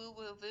a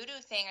woo-woo voodoo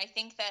thing. I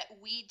think that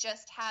we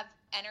just have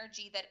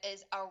energy that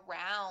is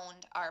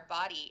around our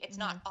body. It's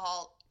not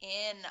all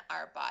in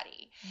our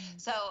body.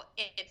 So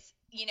it's,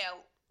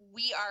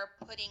 we are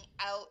putting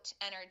out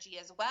energy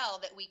as well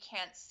that we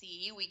can't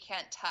see, we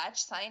can't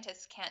touch.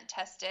 Scientists can't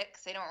test it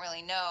because they don't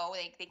really know.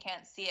 They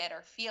can't see it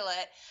or feel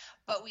it.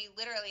 But we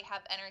literally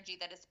have energy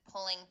that is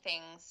pulling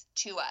things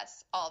to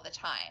us all the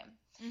time.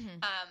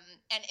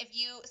 And if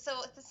you, so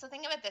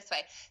think of it this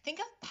way, think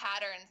of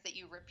patterns that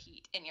you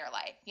repeat in your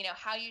life.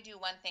 How you do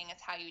one thing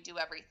is how you do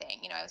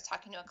everything. I was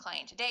talking to a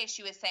client today.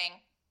 She was saying,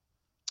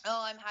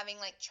 oh, I'm having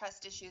like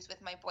trust issues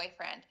with my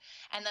boyfriend.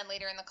 And then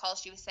later in the call,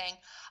 she was saying,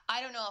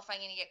 I don't know if I'm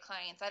going to get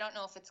clients. I don't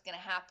know if it's going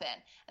to happen.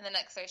 And the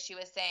next day she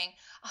was saying,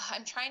 oh,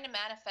 I'm trying to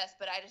manifest,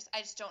 but I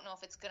just don't know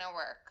if it's going to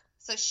work.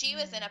 So she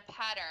was in a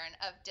pattern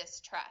of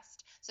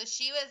distrust. So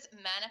she was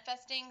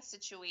manifesting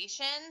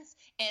situations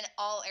in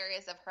all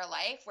areas of her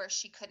life where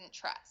she couldn't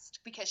trust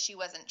because she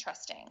wasn't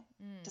trusting.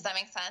 Does that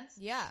make sense?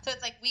 Yeah. So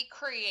it's like we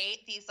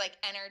create these like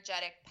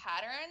energetic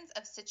patterns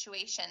of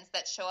situations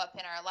that show up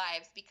in our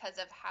lives because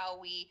of how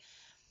we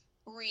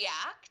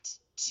react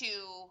to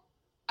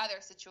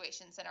other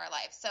situations in our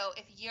life. So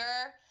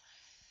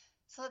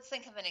let's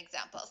think of an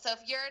example. So if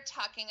you're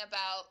talking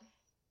about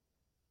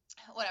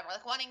whatever,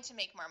 like wanting to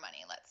make more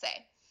money, let's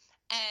say,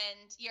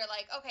 and you're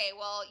like, okay,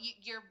 well,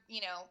 your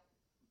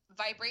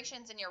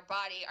vibrations in your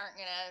body aren't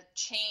going to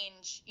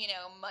change,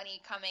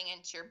 money coming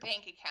into your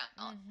bank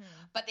account,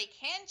 but they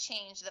can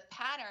change the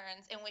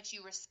patterns in which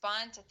you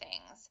respond to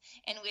things,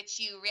 in which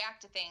you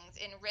react to things,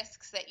 in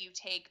risks that you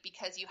take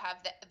because you have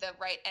the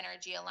right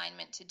energy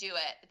alignment to do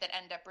it, that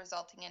end up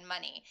resulting in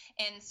money,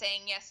 and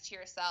saying yes to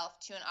yourself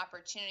to an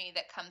opportunity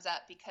that comes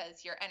up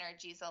because your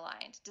energy is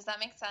aligned. Does that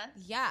make sense?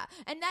 Yeah.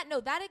 And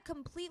that it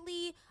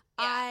completely,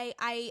 yeah.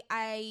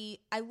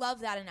 I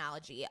love that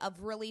analogy of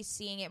really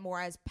seeing it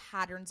more as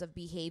patterns of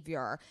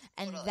behavior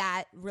and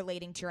that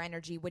relating to your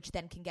energy, which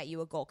then can get you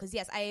a goal. Because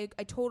yes, I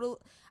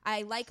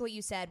like what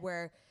you said,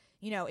 where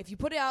if you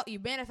put it out, you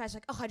manifest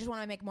like, oh, I just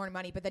want to make more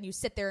money, but then you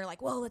sit there and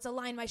like, well, let's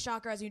align my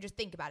chakras, and you just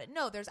think about it.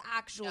 No, there's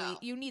actually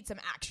you need some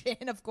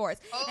action, of course.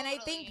 Totally, and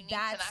I think you need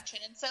some action.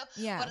 And so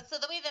so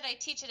the way that I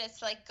teach it is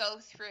to like go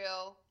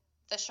through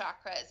the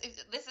chakras.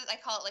 I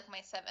call it like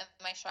my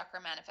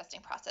chakra manifesting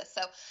process.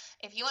 So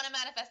if you want to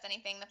manifest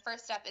anything, the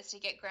first step is to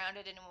get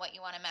grounded in what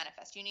you want to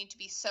manifest. You need to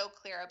be so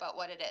clear about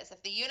what it is.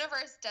 If the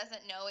universe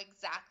doesn't know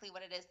exactly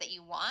what it is that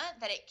you want,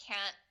 that it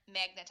can't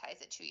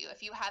magnetize it to you.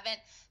 If you haven't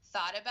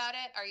thought about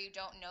it or you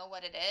don't know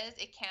what it is,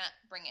 it can't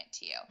bring it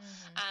to you.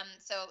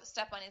 So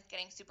step one is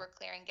getting super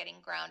clear and getting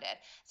grounded.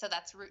 So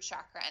that's root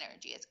chakra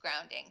energy, is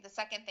grounding. The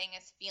second thing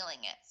is feeling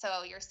it.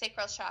 So your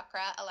sacral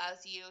chakra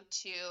allows you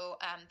to,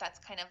 that's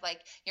kind of like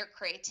your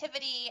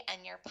creativity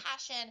and your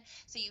passion.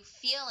 So you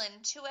feel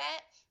into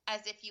it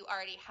as if you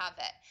already have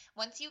it.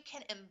 Once you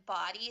can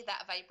embody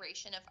that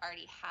vibration of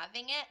already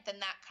having it,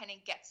 then that kind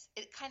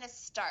of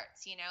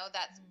starts,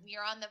 that's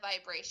you're on the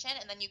vibration,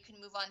 and then you can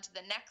move on to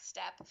the next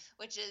step,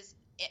 which is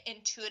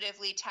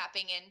intuitively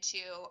tapping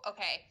into,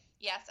 okay,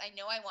 yes, I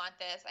know I want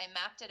this. I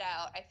mapped it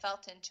out. I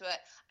felt into it.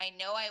 I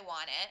know I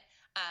want it.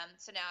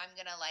 So now I'm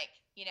going to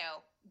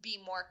be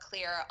more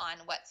clear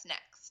on what's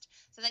next.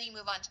 So then you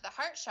move on to the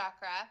heart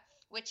chakra,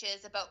 which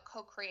is about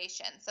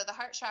co-creation. So the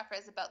heart chakra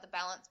is about the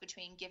balance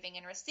between giving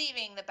and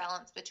receiving, the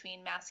balance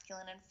between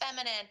masculine and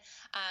feminine,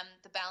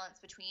 the balance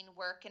between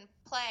work and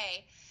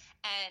play.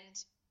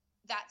 And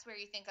that's where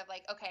you think of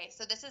like, okay,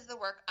 so this is the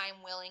work I'm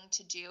willing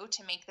to do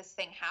to make this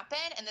thing happen.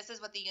 And this is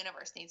what the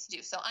universe needs to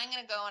do. So I'm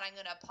going to go and I'm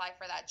going to apply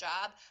for that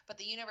job, but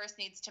the universe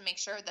needs to make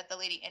sure that the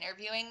lady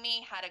interviewing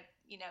me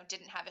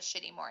didn't have a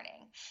shitty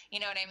morning.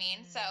 You know what I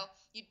mean? So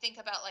you'd think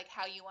about like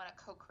how you want to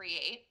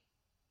co-create.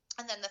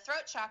 And then the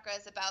throat chakra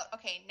is about,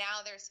 okay, now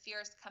there's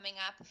fears coming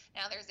up.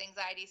 Now there's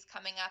anxieties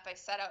coming up. I've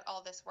set out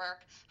all this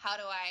work. How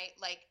do I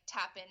like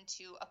tap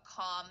into a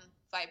calm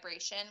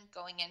vibration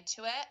going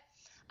into it?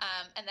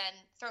 And then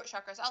throat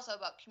chakra is also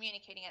about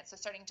communicating it. So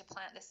starting to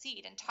plant the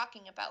seed and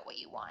talking about what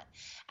you want.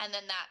 And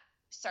then that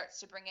starts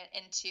to bring it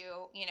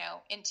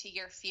into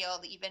your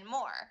field even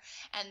more.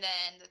 And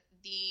then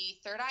the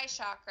third eye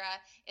chakra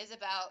is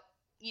about,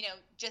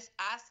 just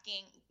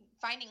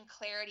finding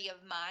clarity of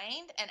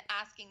mind and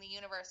asking the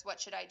universe,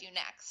 what should I do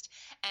next?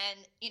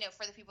 And,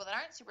 for the people that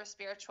aren't super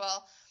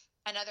spiritual,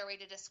 another way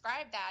to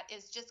describe that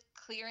is just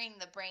clearing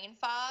the brain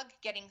fog,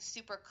 getting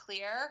super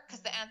clear,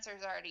 because the answer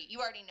is you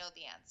already know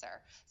the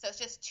answer. So it's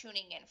just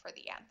tuning in for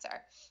the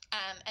answer.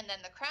 And then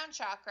the crown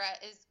chakra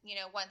is,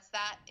 once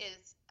that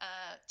is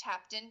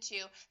tapped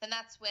into, then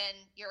that's when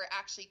you're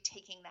actually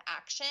taking the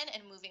action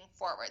and moving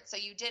forward. So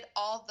you did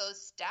all those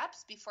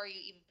steps before you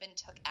even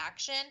took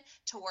action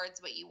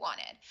towards what you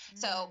wanted.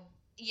 So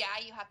yeah,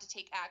 you have to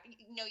take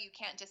No, you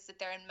can't just sit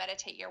there and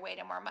meditate your way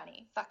to more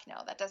money. Fuck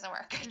no, that doesn't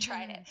work. I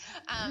tried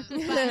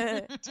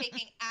it. But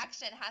taking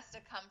action has to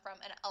come from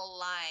an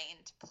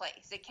aligned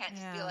place. It can't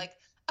just be like,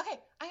 okay,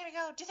 I'm going to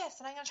go do this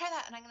and I'm going to try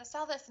that and I'm going to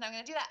sell this and I'm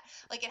going to do that.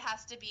 Like it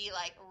has to be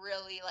like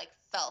really like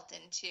felt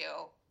into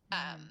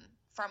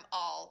from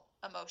all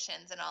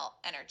emotions and all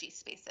energy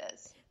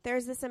spaces.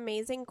 There's this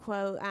amazing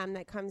quote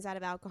that comes out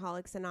of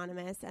Alcoholics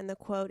Anonymous, and the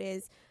quote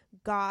is,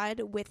 "God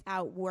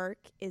without work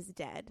is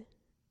dead."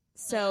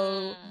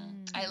 So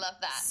I love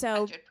that.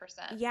 So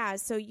 100%. Yeah,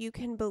 so you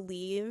can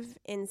believe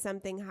in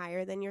something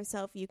higher than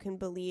yourself. You can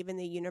believe in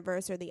the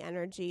universe or the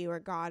energy or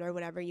God or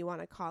whatever you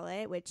want to call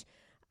it, which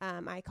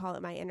I call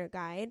it my inner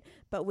guide.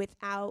 But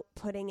without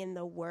putting in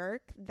the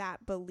work,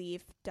 that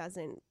belief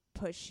doesn't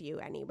push you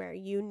anywhere.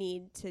 You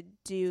need to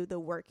do the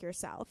work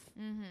yourself.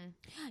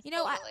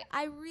 Totally.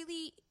 I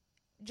really,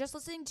 just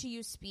listening to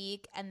you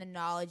speak and the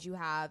knowledge you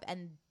have,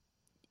 and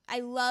I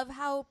love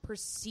how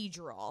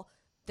procedural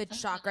the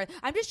chakra.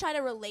 I'm just trying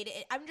to relate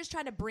it. I'm just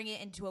trying to bring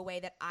it into a way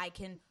that I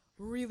can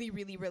really,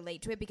 really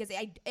relate to it, because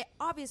it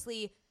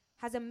obviously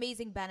has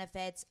amazing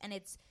benefits, and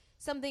it's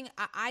something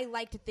I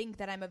like to think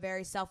that I'm a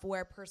very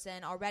self-aware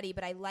person already,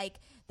 but I like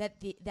that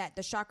the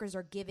chakras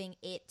are giving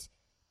each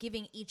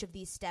of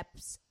these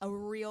steps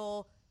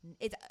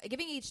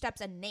giving each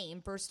steps a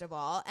name, first of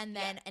all, and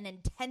then an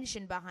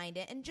intention behind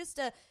it, and just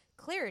a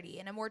clarity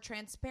and a more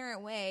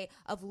transparent way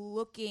of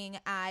looking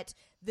at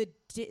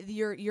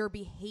your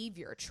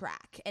behavior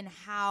track and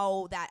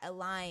how that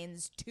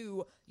aligns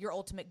to your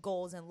ultimate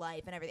goals in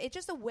life and everything. It's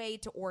just a way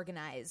to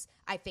organize,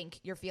 I think,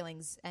 your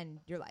feelings and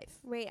your life.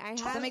 Wait,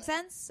 Does that make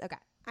sense? Okay.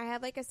 I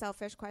have like a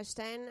selfish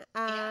question.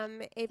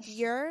 If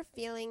you're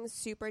feeling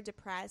super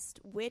depressed,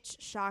 which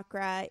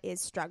chakra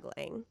is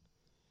struggling?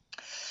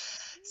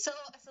 So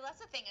that's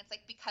the thing. It's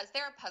like, because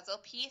they're a puzzle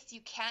piece,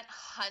 you can't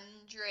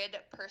 100%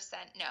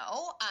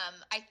 know.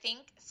 I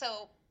think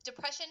so.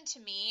 Depression to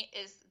me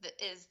is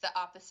the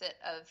opposite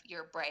of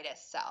your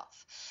brightest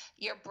self.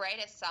 Your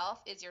brightest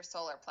self is your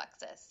solar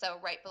plexus. So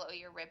right below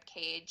your rib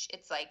cage,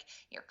 it's like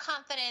your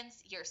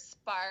confidence, your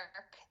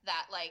spark,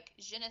 that like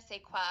je ne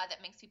sais quoi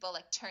that makes people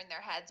like turn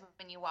their heads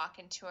when you walk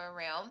into a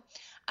room.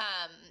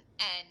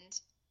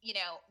 And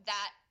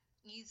that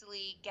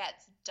easily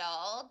gets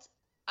dulled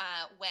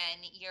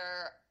when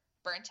you're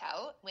burnt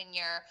out, when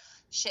you're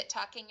shit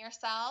talking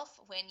yourself,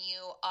 when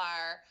you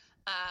are,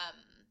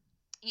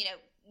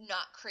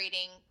 not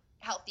creating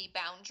healthy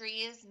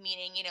boundaries,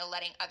 meaning,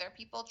 letting other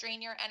people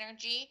drain your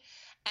energy,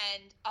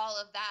 and all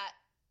of that,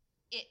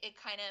 it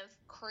kind of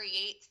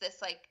creates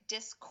this like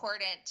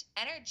discordant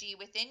energy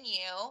within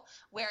you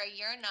where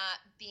you're not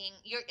being,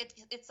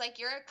 it's like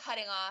you're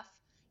cutting off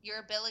your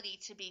ability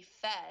to be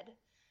fed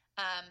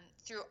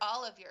through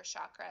all of your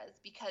chakras,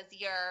 because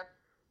your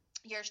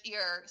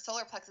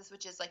solar plexus,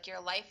 which is like your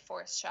life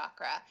force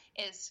chakra,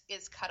 is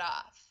cut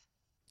off.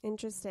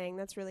 Interesting.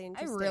 That's really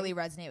interesting. I really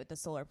resonate with the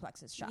solar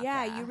plexus chakra.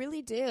 Yeah, you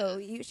really do.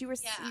 She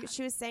was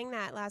saying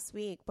that last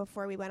week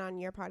before we went on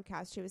your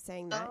podcast. She was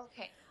saying that. Oh,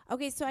 okay.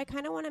 Okay, so I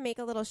kind of want to make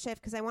a little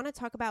shift, because I want to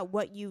talk about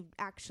what you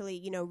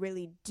actually,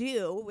 really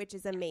do, which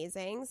is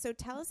amazing. So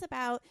tell us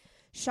about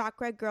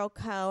Chakra Girl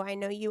Co. I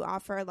know you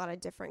offer a lot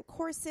of different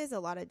courses, a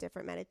lot of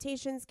different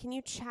meditations. Can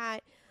you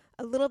chat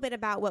a little bit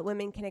about what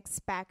women can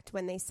expect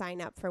when they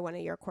sign up for one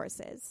of your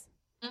courses?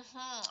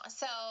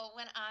 So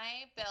when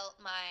I built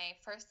my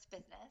first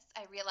business,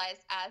 I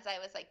realized as I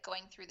was like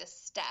going through the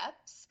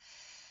steps,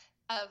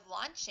 of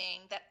launching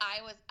that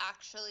I was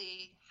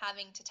actually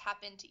having to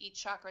tap into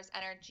each chakra's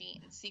energy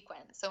in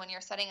sequence. So when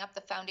you're setting up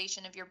the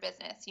foundation of your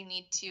business, you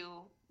need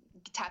to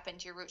tap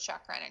into your root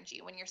chakra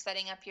energy. When you're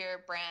setting up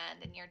your brand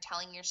and you're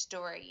telling your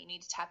story, you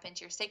need to tap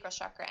into your sacral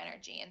chakra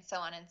energy, and so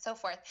on and so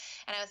forth.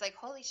 And I was like,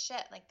 holy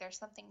shit, like there's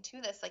something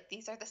to this. Like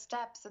these are the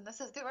steps and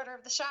this is the order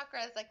of the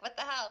chakras. Like what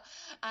the hell?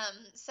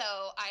 So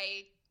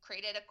I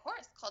created a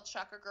course called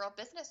Chakra Girl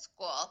Business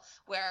School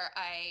where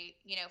I,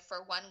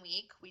 for 1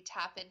 week we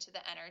tap into the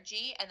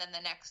energy, and then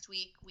the next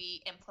week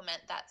we implement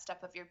that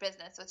step of your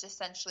business, which is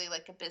essentially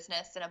like a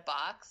business in a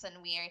box. And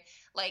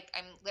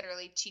I'm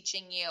literally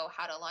teaching you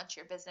how to launch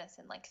your business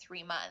in like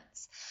 3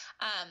 months.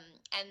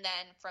 And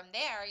then from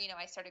there,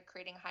 I started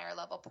creating higher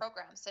level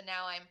programs. So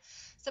now I'm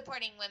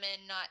supporting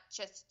women not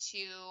just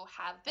to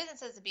have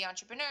businesses and be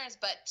entrepreneurs,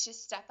 but to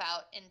step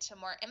out into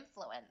more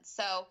influence.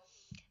 So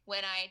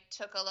when I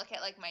took a look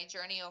at like my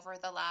journey over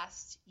the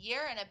last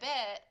year and a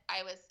bit,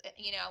 I was,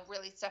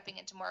 really stepping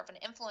into more of an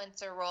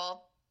influencer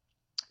role.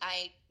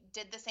 I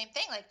did the same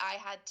thing. Like I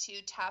had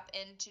to tap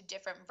into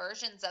different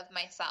versions of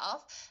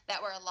myself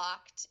that were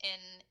locked in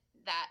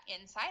that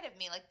inside of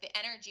me. Like the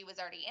energy was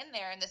already in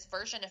there and this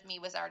version of me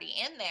was already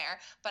in there,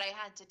 but I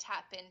had to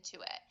tap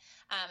into it.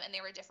 And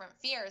there were different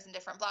fears and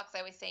different blocks. I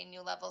always say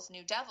new levels,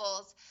 new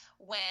devils.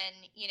 When,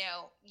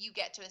 you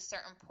get to a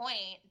certain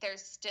point,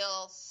 there's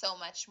still so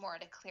much more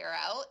to clear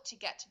out to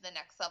get to the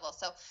next level.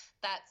 So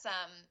that's,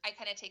 I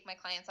kind of take my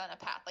clients on a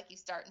path. Like you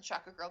start in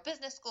Chakra Girl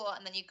Business School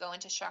and then you go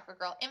into Chakra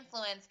Girl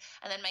Influence.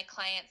 And then my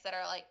clients that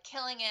are like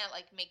killing it,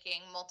 like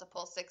making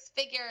multiple 6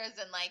 figures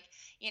and like,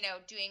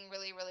 doing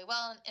really, really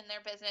well in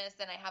their business.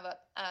 Then I have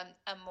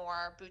a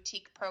more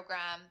boutique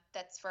program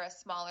that's for a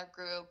smaller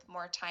group,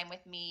 more time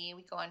with me.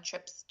 We go on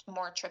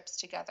more trips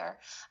together.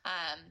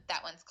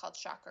 That one's called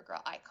Chakra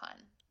Girl Icon.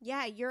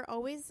 Yeah, you're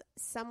always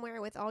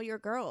somewhere with all your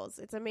girls.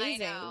 It's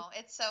amazing. I know.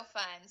 It's so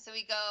fun. So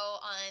we go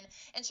on,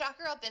 in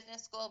Chakra Girl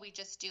Business School, we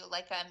just do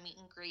like a meet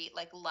and greet,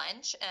 like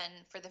lunch.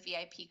 And for the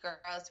VIP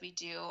girls, we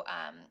do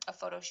a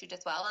photo shoot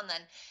as well. And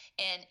then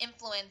in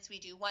Influence, we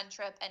do 1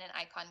 trip, and in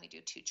Icon, we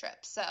do 2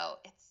 trips. So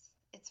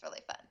it's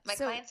really fun. My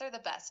clients are the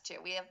best too.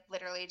 We have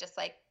literally just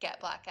like get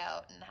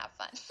blackout and have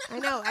fun. I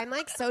know. I'm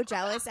like so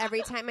jealous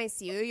every time I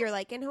see you. You're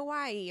like in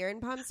Hawaii, you're in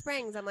Palm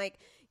Springs. I'm like,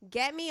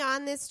 get me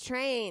on this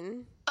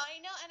train. I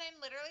know. And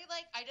I'm literally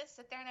like, I just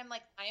sit there and I'm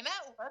like, I'm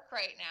at work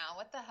right now.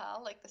 What the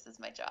hell? Like, this is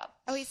my job.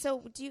 Okay.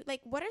 So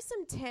what are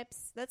some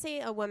tips? Let's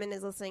say a woman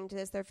is listening to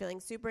this. They're feeling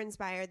super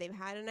inspired. They've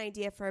had an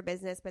idea for a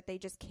business, but they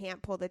just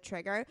can't pull the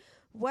trigger.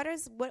 What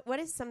is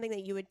something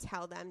that you would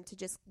tell them to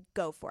just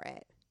go for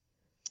it?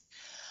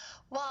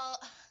 Well,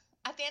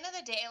 at the end of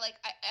the day, like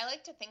I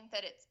like to think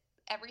that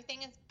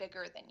everything is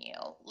bigger than you.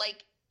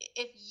 Like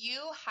if you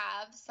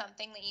have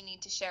something that you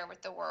need to share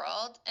with the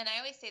world, and I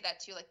always say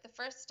that too, like the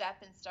first step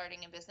in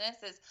starting a business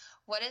is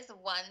what is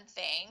one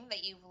thing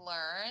that you've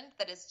learned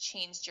that has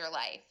changed your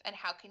life, and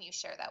how can you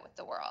share that with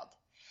the world?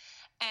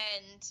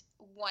 And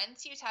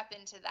once you tap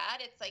into that,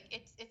 it's like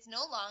it's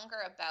no longer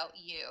about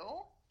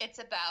you. It's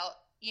about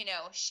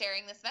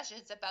sharing this message.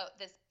 It's about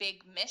this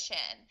big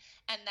mission.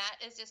 And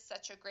that is just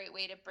such a great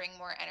way to bring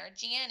more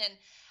energy in. And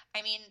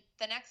I mean,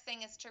 the next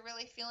thing is to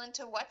really feel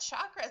into what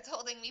chakra is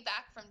holding me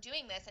back from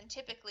doing this. And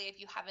typically, if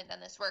you haven't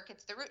done this work,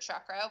 it's the root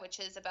chakra, which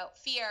is about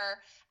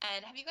fear.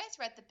 And have you guys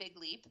read The Big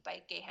Leap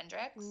by Gay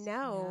Hendricks?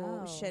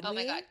 No. Should we? Oh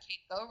my God,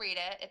 Kate, go read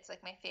it. It's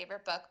like my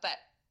favorite book. But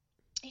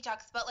he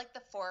talks about like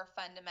the 4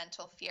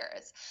 fundamental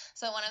fears.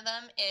 So one of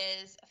them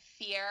is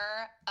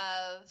fear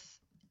of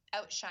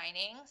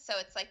outshining. So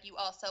it's like you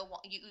also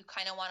want, you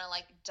kind of want to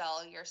like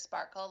dull your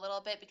sparkle a little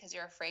bit because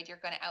you're afraid you're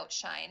going to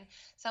outshine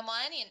someone.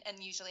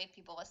 And usually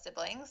people with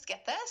siblings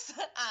get this.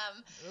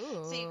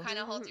 So you kind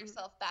of hold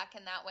yourself back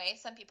in that way.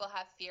 Some people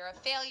have fear of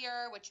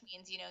failure, which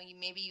means,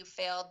 maybe you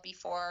failed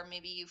before,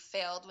 maybe you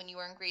failed when you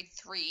were in grade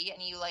 3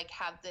 and you like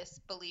have this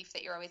belief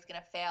that you're always going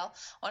to fail.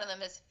 One of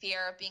them is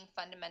fear of being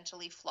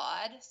fundamentally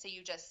flawed. So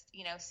you just,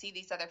 see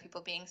these other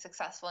people being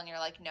successful and you're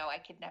like, no, I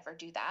could never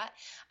do that.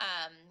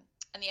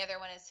 And the other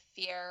one is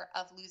fear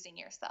of losing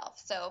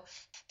yourself. So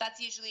that's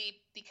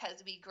usually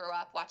because we grew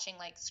up watching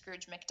like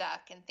Scrooge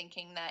McDuck and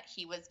thinking that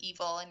he was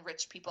evil and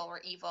rich people were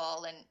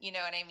evil. And you know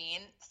what I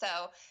mean? So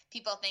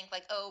people think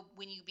like, oh,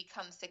 when you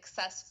become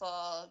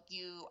successful,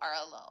 you are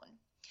alone.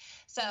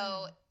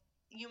 So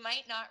you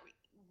might not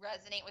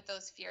resonate with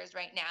those fears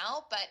right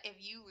now, but if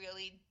you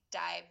really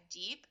dive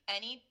deep,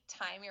 any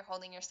time you're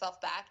holding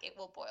yourself back, it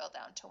will boil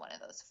down to one of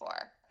those 4.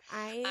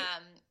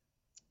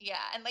 Yeah.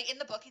 And like in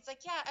the book, he's like,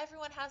 yeah,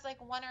 everyone has like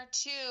 1 or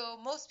 2.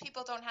 Most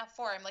people don't have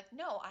 4. I'm like,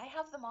 no, I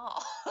have them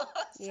all.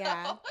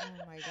 Yeah. Oh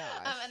my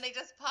gosh. And they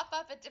just pop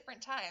up at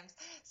different times.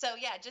 So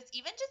yeah, just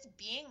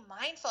being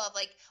mindful of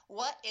like,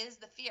 what is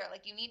the fear?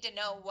 Like you need to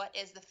know what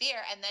is the fear.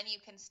 And then you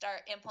can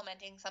start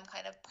implementing some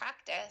kind of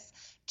practice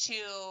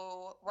to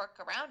work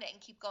around it and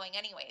keep going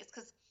anyways.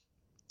 Because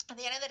at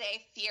the end of the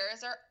day,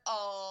 fears are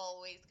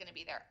always going to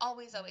be there.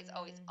 Always, always,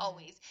 always,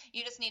 always.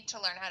 You just need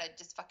to learn how to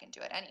just fucking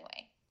do it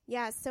anyway.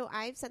 Yeah, so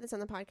I've said this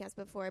on the podcast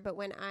before, but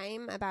when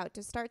I'm about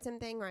to start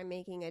something or I'm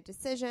making a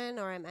decision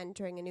or I'm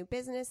entering a new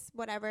business,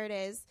 whatever it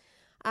is,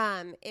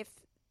 if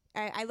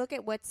I look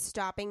at what's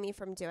stopping me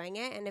from doing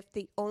it, and if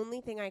the only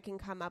thing I can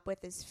come up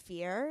with is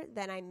fear,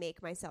 then I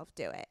make myself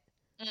do it.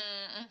 100%.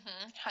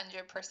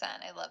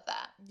 I love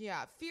that.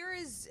 Yeah, fear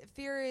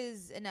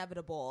is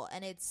inevitable,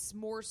 and it's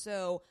more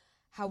so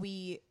how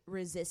we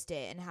resist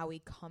it and how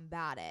we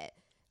combat it.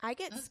 I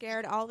get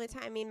scared all the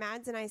time. I mean,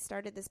 Mads and I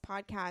started this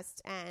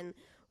podcast and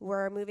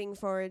we're moving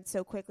forward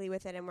so quickly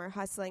with it and we're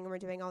hustling and we're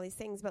doing all these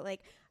things. But like,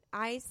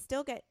 I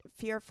still get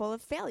fearful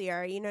of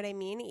failure. You know what I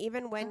mean?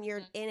 Even when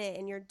you're in it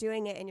and you're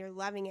doing it and you're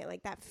loving it,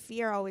 like that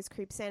fear always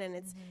creeps in, and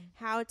it's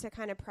how to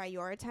kind of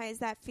prioritize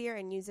that fear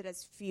and use it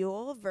as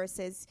fuel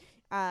versus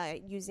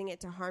using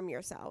it to harm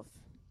yourself.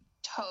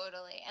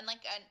 Totally. And like,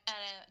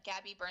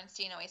 Gabby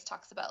Bernstein always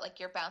talks about like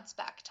your bounce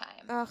back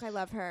time. Oh, I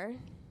love her.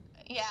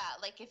 Yeah,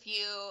 like if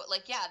you,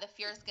 like, yeah, the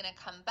fear is going to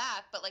come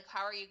back, but like,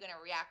 how are you going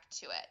to react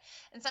to it?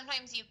 And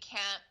sometimes you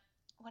can't,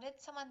 what did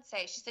someone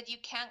say? She said, you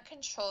can't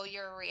control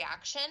your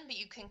reaction, but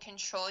you can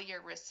control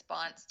your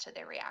response to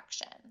the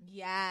reaction.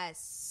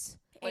 Yes.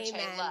 Which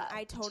Amen. I love.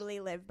 I totally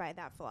live by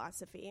that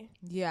philosophy.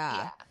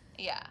 Yeah.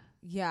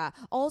 Yeah.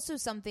 Also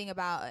something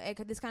about,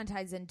 this kind of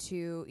ties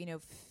into,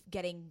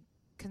 getting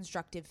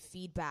constructive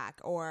feedback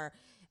or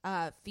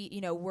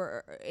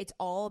it's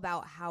all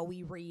about how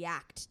we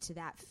react to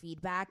that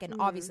feedback and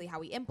obviously how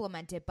we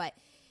implement it, but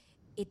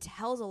it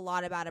tells a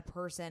lot about a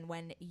person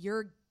when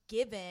you're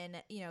given,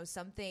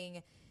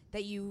 something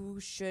that you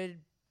should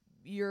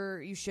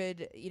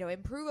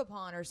improve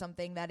upon, or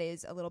something that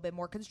is a little bit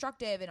more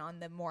constructive and on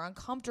the more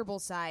uncomfortable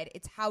side.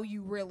 It's how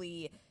you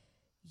really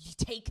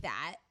take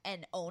that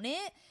and own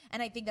it.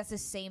 And I think that's the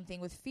same thing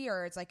with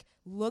fear. It's like,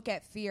 look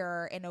at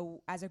fear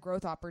as a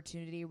growth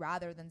opportunity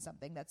rather than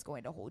something that's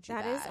going to hold you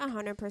back. That is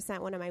 100%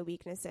 one of my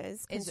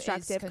weaknesses.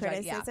 Constructive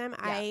criticism.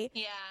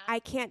 Yeah. I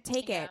can't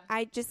take it.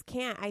 I just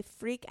can't. I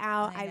freak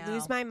out. I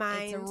lose my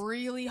mind. It's a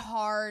really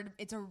hard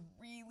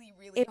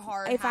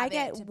hard if I habit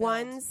get to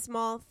one build.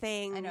 small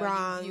thing I know,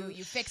 wrong,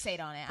 you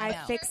fixate on it. I know.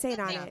 fixate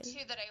on Here's the it. thing,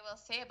 too, that I will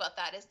say about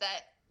that is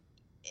that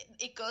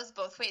it goes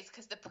both ways,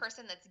 because the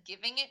person that's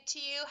giving it to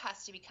you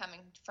has to be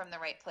coming from the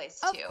right place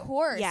too. Of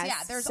course. Yes,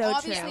 Yeah. There's so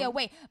obviously true. a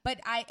way, but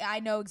I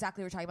know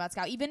exactly what you're talking about,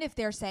 Scout. Even if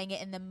they're saying it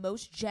in the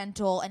most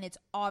gentle, and it's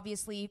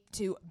obviously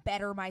to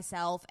better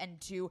myself and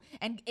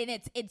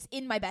it's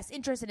in my best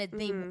interest, and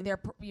they're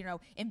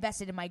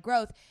invested in my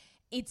growth.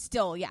 It's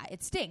still,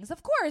 it stings.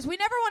 Of course, we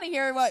never want to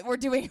hear what we're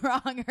doing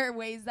wrong or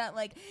ways that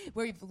like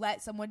where we've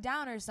let someone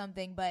down or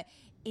something. But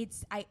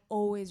I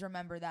always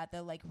remember that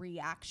the like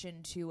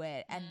reaction to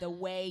it and the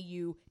way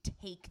you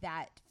take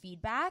that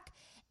feedback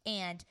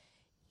and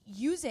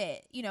use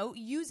it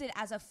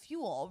as a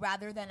fuel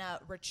rather than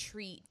a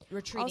retreating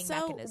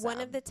mechanism. Also,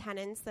 one of the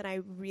tenets that I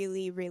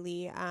really,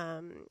 really,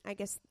 I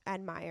guess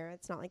admire,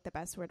 it's not like the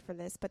best word for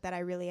this, but that I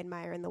really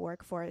admire in the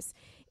workforce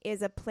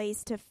is a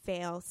place to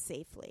fail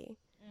safely.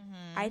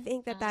 I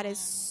think that is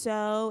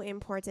so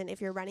important. If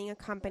you're running a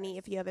company,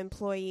 if you have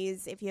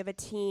employees, if you have a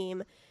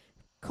team,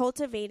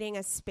 cultivating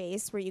a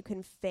space where you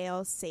can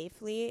fail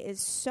safely is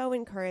so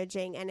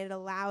encouraging, and it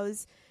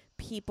allows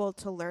people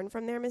to learn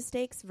from their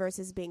mistakes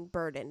versus being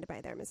burdened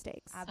by their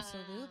mistakes.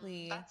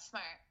 Absolutely. That's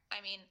smart.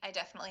 I mean, I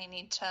definitely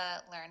need to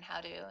learn how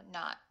to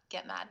not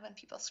get mad when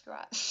people screw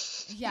up.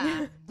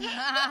 Yeah.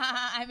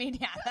 I mean,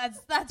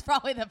 that's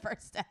probably the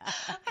first step.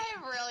 I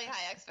have really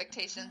high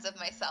expectations of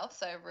myself,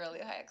 so I have really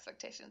high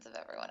expectations of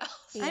everyone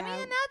else. Yeah. I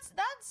mean,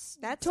 that's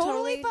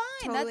totally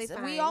fine. totally We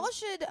fine. all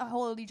should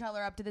hold each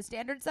other up to the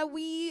standards that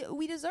we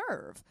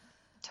deserve.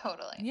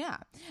 Totally. Yeah.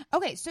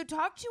 Okay, so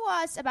talk to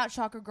us about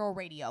Chakra Girl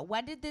Radio.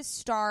 When did this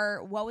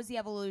start? What was the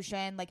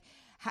evolution? Like,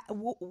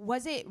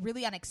 was it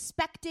really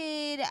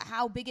unexpected?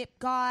 How big it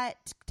got?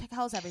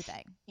 Tell us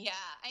everything. Yeah,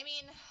 I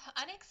mean,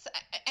 I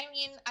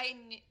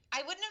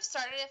wouldn't have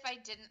started if I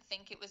didn't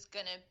think it was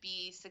gonna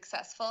be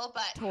successful,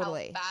 but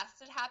Totally. how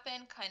fast it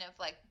happened kind of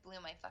like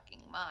blew my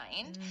fucking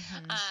mind.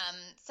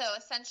 So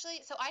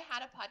essentially, I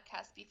had a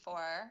podcast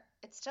before.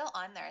 It's still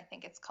on there. I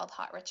think it's called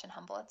Hot, Rich, and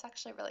Humble. It's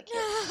actually really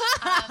cute.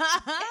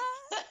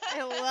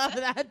 I love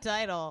that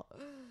title.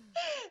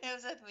 It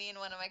was with me and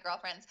one of my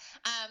girlfriends.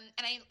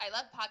 And I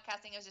love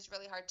podcasting. It was just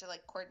really hard to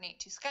like coordinate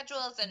two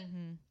schedules,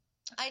 and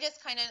I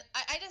just don't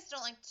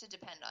like to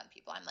depend on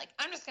people. I'm like,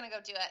 I'm just going to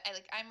go do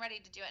it. I'm ready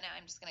to do it now.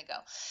 I'm just going to go.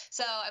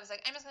 So I was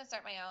like, I'm just going to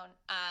start my own.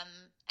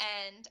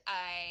 And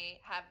I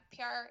have a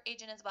PR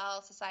agent as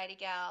well, Society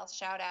Gal,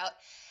 shout out.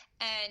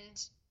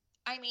 And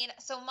I mean,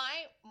 so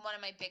one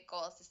of my big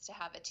goals is to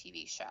have a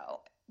TV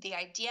show. The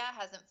idea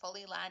hasn't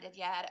fully landed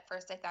yet. At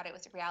first I thought it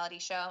was a reality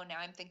show. Now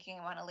I'm thinking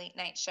I want a late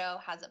night show.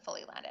 Hasn't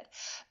fully landed.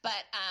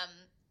 But,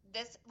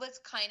 this was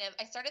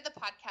I started the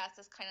podcast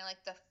as kind of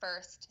like the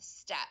first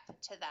step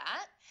to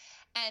that.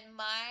 And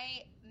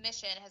my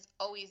mission has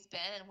always been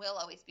and will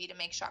always be to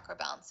make chakra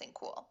balancing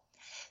cool.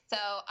 So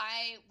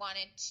I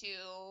wanted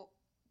to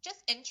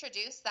just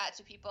introduce that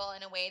to people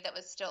in a way that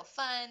was still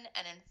fun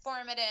and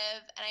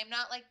informative. And I'm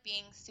not like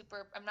being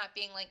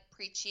like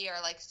preachy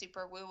or like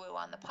super woo woo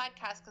on the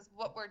podcast, because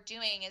what we're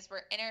doing is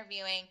we're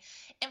interviewing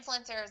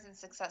influencers and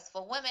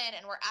successful women,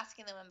 and we're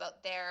asking them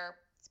about their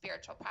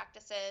spiritual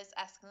practices,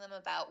 asking them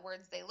about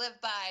words they live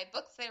by,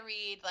 books they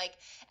read, like,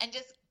 and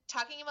just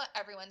talking about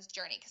everyone's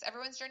journey, because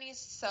everyone's journey is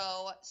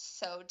so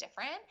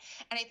different.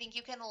 And I think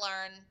you can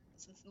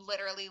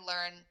literally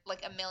learn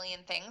like a million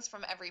things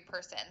from every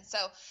person. So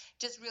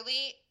just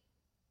really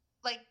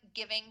like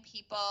giving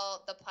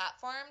people the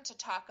platform to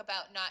talk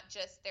about not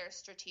just their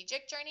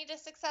strategic journey to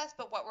success,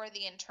 but what were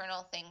the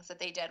internal things that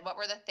they did, what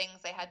were the things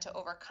they had to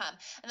overcome.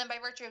 And then by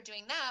virtue of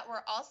doing that,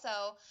 we're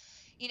also,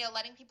 you know,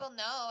 letting people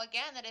know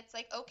again that it's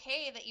like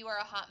okay that you are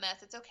a hot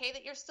mess. It's okay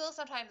that you're still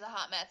sometimes a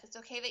hot mess. It's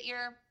okay that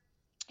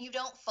you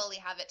don't fully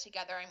have it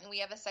together. I mean, we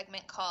have a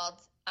segment called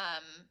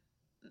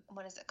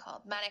what is it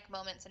called? Manic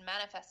Moments and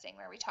Manifesting,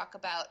 where we talk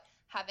about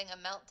having a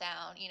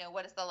meltdown. You know,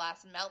 what is the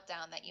last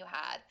meltdown that you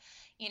had?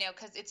 You know,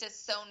 because it's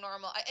just so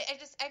normal.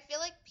 I feel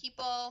like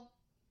people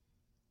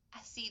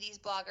see these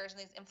bloggers and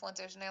these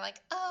influencers and they're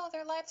like, oh,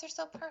 their lives are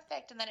so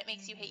perfect, and then it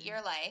makes you hate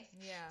your life.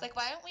 Yeah. It's like,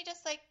 why don't we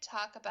just like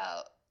talk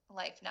about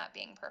life not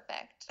being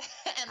perfect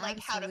and like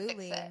how to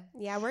fix it?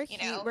 Yeah, we're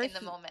in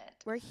the moment.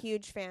 We're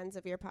huge fans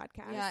of your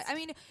podcast. Yeah, I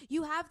mean,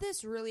 you have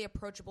this really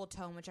approachable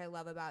tone, which I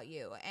love about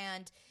you,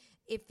 and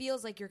it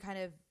feels like you're kind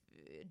of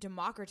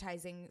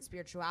democratizing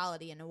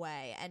spirituality in a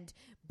way and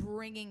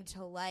bringing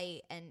to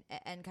light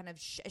and kind of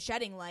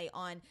shedding light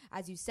on,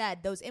 as you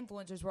said, those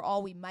influencers where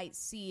all we might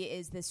see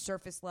is this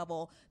surface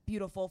level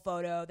beautiful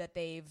photo that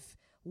they've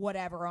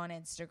whatever on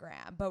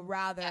Instagram, but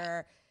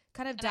rather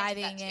kind of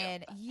diving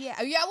in. Yeah,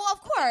 well,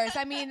 of course.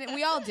 I mean,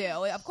 we all do.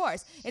 Of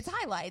course. It's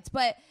highlights,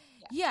 but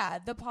yeah,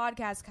 the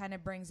podcast kind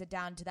of brings it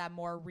down to that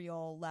more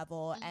real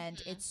level,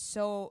 and it's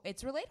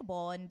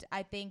relatable, and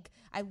I think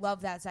I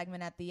love that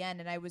segment at the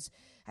end, and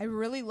I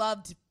really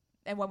loved,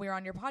 and when we were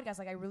on your podcast,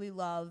 like I really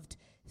loved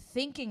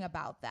thinking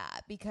about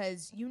that,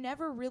 because you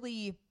never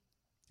really,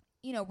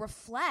 you know,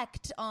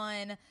 reflect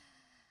on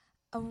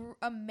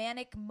a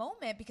manic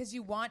moment because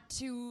you want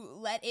to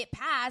let it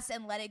pass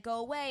and let it go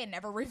away and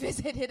never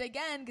revisit it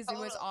again, because it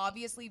was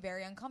obviously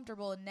very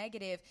uncomfortable and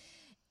negative.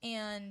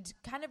 And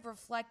kind of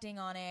reflecting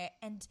on it,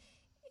 and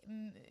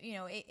you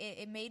know,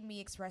 it made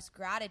me express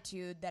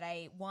gratitude that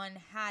I, one,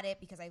 had it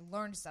because I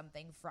learned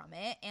something from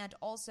it, and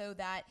also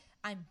that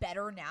I'm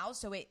better now,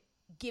 so it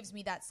gives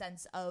me that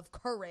sense of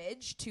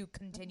courage to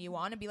continue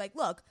on and be like,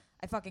 look,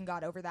 I fucking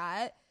got over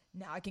that.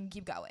 Now I can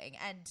keep going,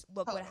 and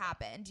look what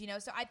happened, you know?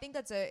 So I think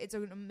it's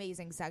an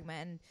amazing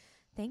segment, and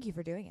thank you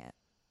for doing it.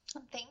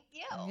 Thank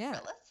you for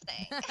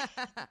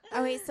listening.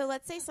 Okay, so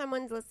let's say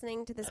someone's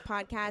listening to this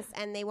podcast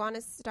and they want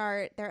to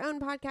start their own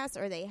podcast,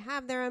 or they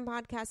have their own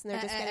podcast and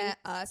they're just getting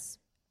us.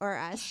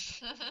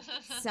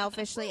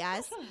 Selfishly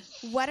us.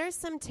 What are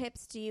some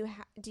tips do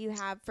you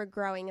have for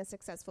growing a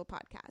successful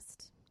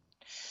podcast?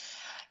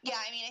 Yeah,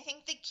 I mean, I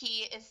think the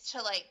key is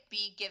to like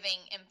be giving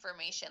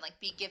information, like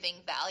be giving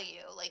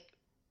value. Like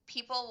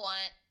people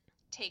want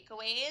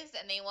takeaways,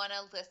 and they want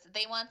to listen.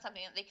 They want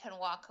something that they can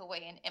walk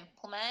away and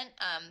implement,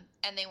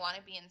 and they want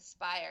to be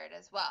inspired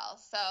as well.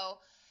 So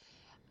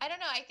I don't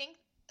know. I think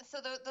so.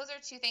 Those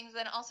are two things.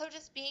 And also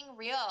just being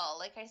real.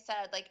 Like I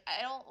said, like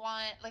I don't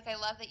want, like I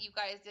love that you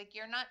guys, like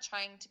you're not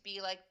trying to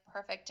be like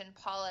perfect and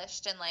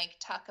polished and like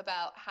talk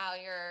about how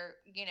you're,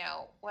 you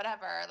know,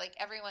 whatever. Like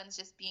everyone's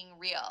just being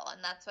real,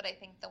 and that's what I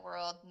think the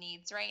world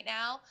needs right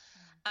now.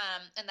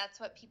 And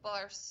that's what people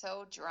are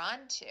so drawn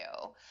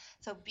to.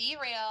 So be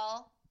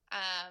real.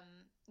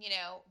 You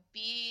know,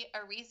 be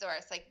a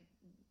resource. Like,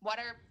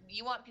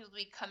 you want people to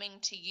be coming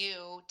to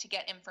you to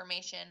get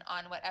information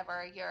on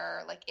whatever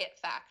your like it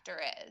factor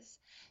is.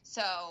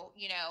 So,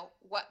 you know,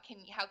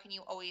 how can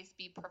you always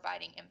be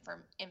providing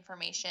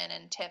information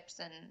and tips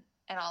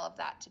and all of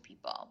that to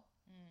people?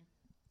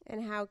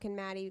 And how can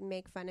Maddie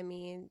make fun of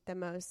me the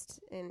most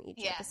in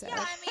each episode? Yeah,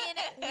 I mean,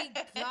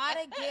 we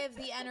gotta give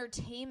the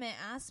entertainment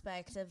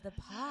aspect of the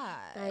pod.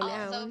 I know.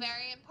 Also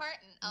very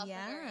important.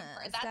 Very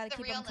important. That's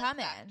the realness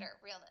factor.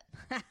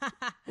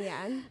 Realness.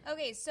 Yeah.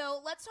 Okay,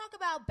 so let's talk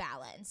about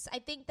balance. I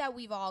think that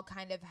we've all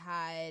kind of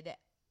had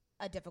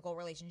a difficult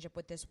relationship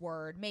with this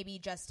word. Maybe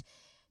just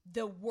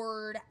the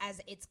word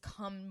as it's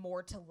come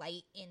more to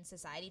light in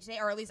society today,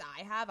 or at least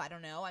I have. I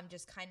don't know. I'm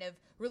just kind of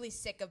really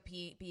sick of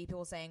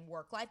people saying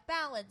work-life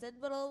balance and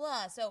blah, blah,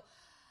 blah. So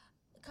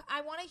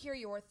I want to hear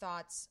your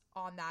thoughts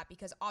on that,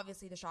 because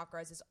obviously the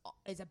Chakras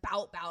is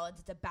about balance.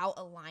 It's about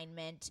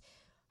alignment.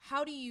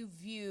 How do you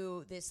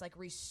view this like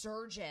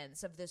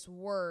resurgence of this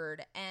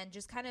word, and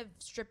just kind of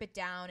strip it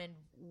down, and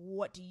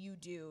what do you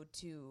do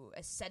to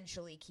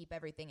essentially keep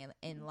everything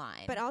in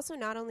line? But also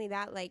not only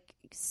that, like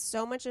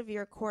so much of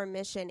your core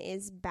mission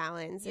is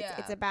balance. Yeah.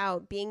 It's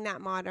about being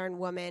that modern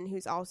woman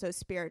who's also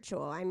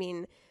spiritual. I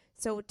mean,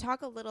 so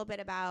talk a little bit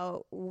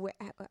about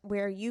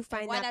where you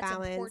find that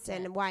balance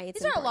important. And why it's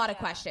These are important. a lot of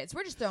questions.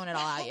 We're just throwing it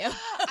all at you.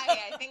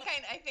 I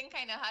think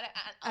I know how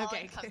to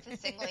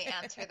all-encompassingly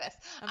answer this.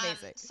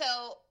 Amazing.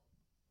 So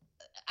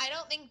I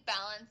don't think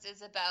balance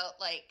is about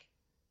like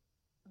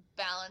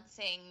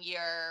balancing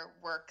your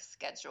work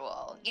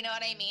schedule. You know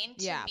what I mean?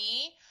 Yeah. To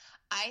me,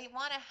 I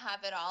want to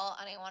have it all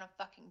and I want to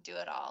fucking do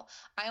it all.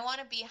 I want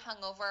to be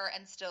hungover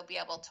and still be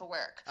able to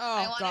work. Oh,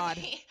 I want God.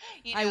 to be,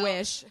 I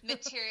wish.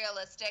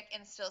 materialistic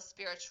and still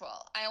spiritual.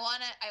 I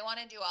want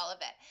to do all of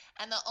it.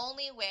 And the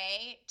only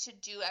way to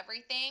do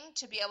everything,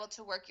 to be able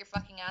to work your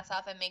fucking ass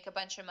off and make a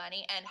bunch of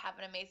money and have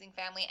an amazing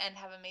family and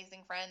have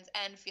amazing friends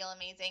and feel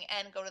amazing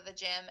and go to the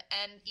gym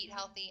and eat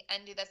healthy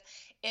and do this,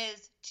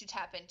 is to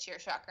tap into your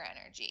chakra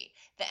energy.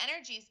 The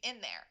energy's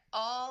in there.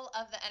 All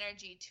of the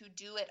energy to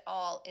do it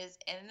all is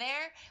in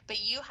there, but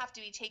you have to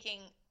be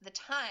taking the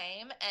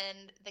time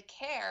and the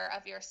care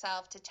of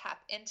yourself to tap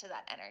into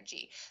that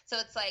energy. So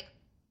it's like,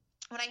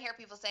 when I hear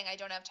people saying, I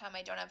don't have time,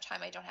 I don't have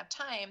time, I don't have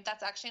time,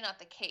 that's actually not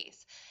the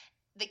case.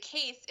 The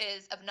case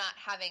is of not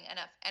having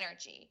enough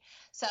energy.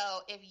 So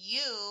if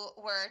you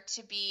were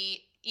to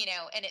be,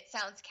 and it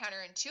sounds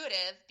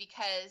counterintuitive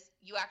because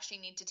you actually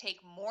need to take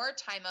more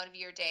time out of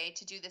your day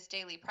to do this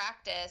daily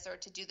practice or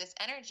to do this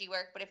energy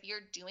work. But if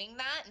you're doing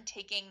that and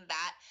taking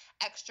that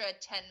extra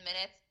 10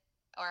 minutes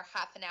or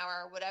half an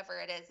hour or whatever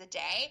it is a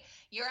day,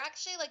 you're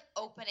actually like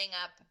opening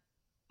up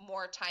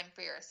more time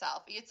for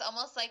yourself. It's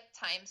almost like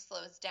time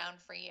slows down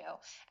for you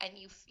and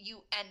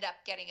you end up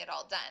getting it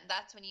all done.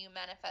 That's when you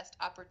manifest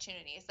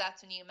opportunities.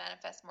 That's when you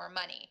manifest more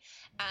money.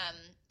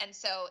 And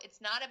so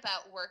it's not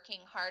about working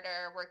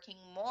harder, working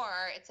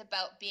more. It's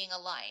about being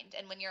aligned.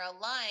 And when you're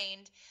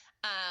aligned,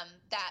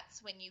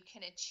 that's when you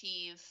can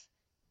achieve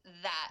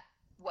that,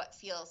 what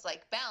feels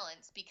like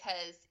balance,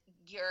 because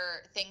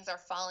your things are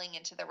falling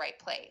into the right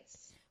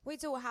place. Wait,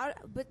 so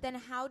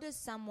how does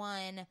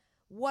someone,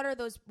 what are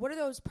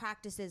those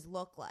practices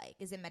look like?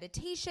 Is it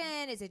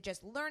meditation? Is it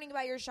just learning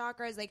about your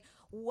chakras? Like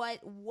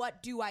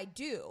what do I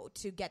do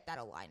to get that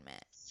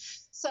alignment?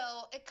 So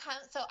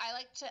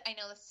I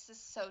know this is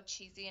so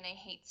cheesy and I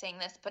hate saying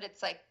this, but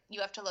it's like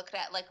you have to look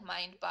at like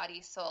mind,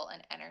 body, soul,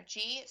 and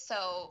energy.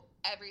 So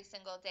every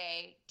single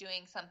day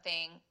doing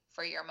something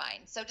for your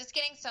mind. So just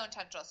getting so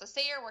intentional. So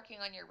say you're working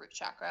on your root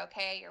chakra,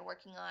 okay? You're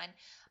working on,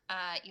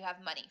 you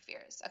have money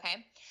fears,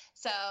 okay?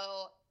 So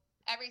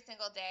every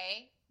single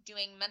day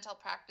doing mental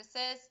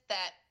practices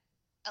that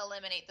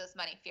eliminate those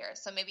money fears.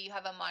 So maybe you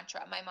have a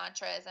mantra. My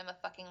mantra is I'm a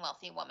fucking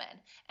wealthy woman.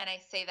 And I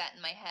say that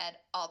in my head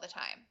all the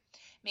time.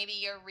 Maybe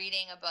you're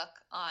reading a book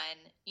on,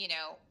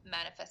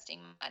 manifesting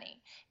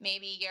money.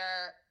 Maybe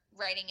you're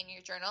writing in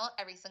your journal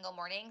every single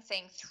morning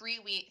saying three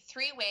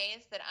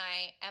ways that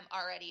I am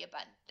already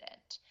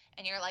abundant.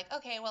 And you're like,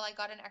 okay, well, I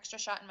got an extra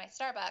shot in my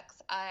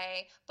Starbucks.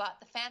 I bought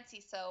the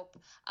fancy soap.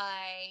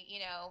 I,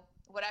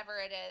 whatever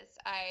it is,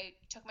 I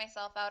took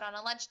myself out on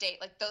a lunch date.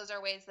 Like those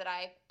are ways that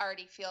I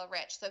already feel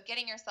rich. So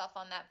getting yourself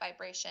on that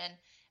vibration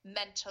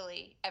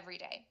mentally every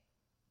day.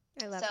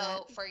 I love that.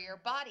 So for your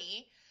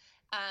body,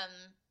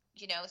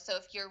 so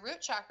if your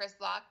root chakra is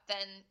blocked,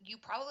 then you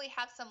probably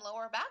have some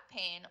lower back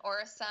pain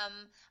or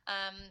some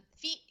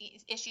feet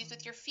issues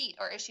with your feet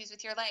or issues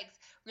with your legs.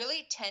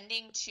 Really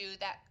tending to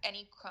that,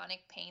 any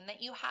chronic pain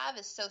that you have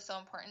is so, so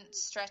important.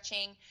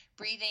 Stretching,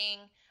 breathing,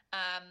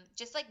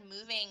 just like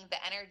moving the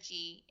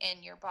energy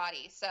in your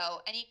body.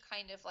 So any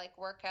kind of like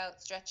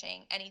workout,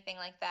 stretching, anything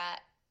like that,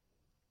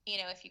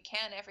 if you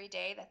can every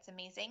day, that's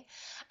amazing.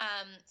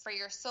 For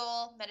your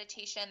soul,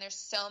 meditation, there's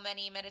so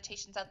many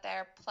meditations out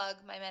there. Plug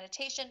my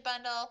meditation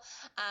bundle.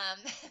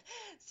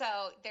 So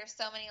there's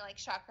so many like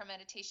chakra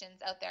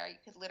meditations out there. You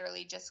could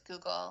literally just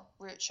Google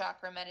root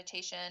chakra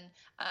meditation,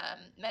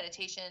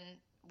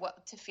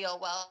 to feel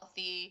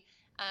wealthy.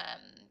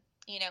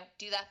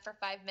 Do that for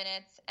 5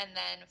 minutes. And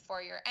then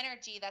for your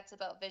energy, that's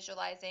about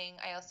visualizing.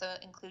 I also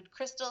include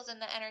crystals in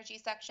the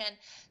energy section.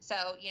 So,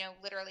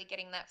 literally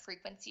getting that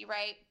frequency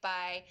right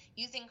by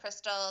using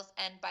crystals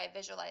and by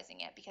visualizing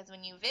it. Because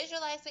when you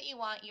visualize what you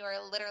want, you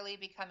are literally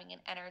becoming an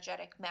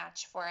energetic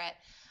match for it.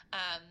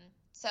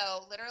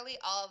 So literally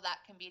all of that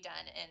can be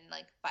done in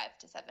like 5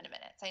 to 7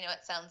 minutes. I know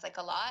it sounds like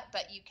a lot,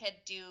 but you could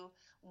do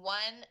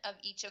one of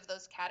each of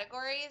those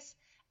categories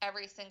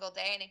every single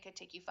day, and it could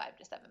take you 5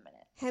 to 7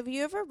 minutes. Have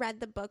you ever read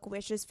the book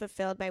Wishes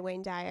Fulfilled by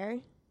Wayne Dyer?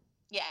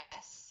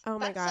 Yes. Oh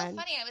my God. That's so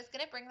funny. I was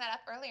going to bring that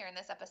up earlier in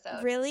this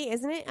episode. Really?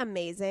 Isn't it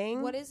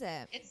amazing? What is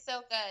it? It's so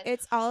good.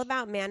 It's all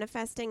about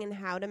manifesting and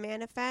how to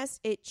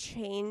manifest. It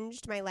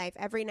changed my life.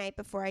 Every night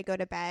before I go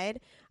to bed,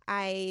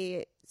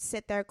 I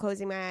sit there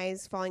closing my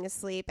eyes, falling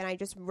asleep, and I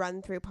just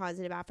run through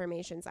positive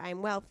affirmations.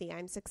 I'm wealthy,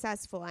 I'm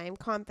successful, I'm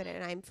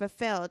confident, I'm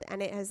fulfilled,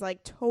 and it has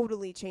like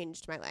totally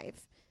changed my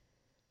life.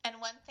 And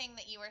one thing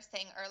that you were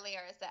saying earlier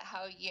is that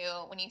how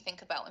when you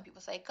think about when people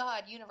say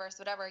God, universe,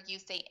 whatever, you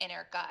say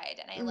inner guide.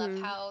 And I love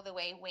how the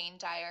way Wayne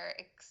Dyer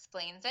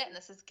explains it, and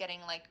this is getting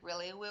like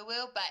really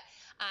woo-woo, but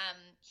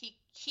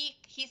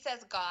he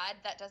says God.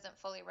 That doesn't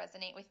fully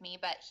resonate with me,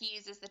 but he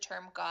uses the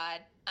term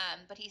God.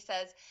 But he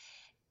says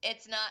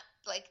it's not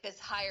like this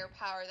higher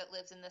power that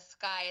lives in the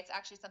sky. It's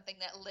actually something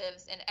that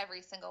lives in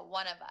every single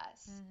one of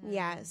us. Mm-hmm.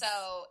 Yes. So,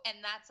 and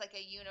that's like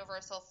a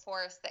universal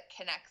force that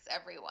connects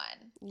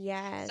everyone.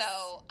 Yes.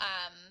 So,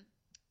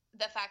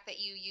 the fact that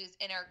you use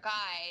inner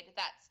guide,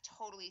 that's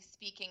totally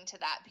speaking to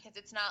that, because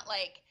it's not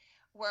like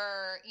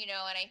we're, you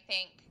know, and I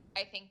think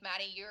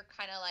Maddie, you're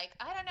kind of like,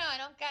 I don't know, I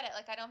don't get it.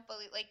 Like, I don't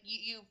believe, like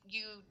you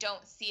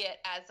don't see it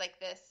as like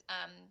this,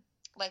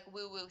 like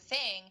woo-woo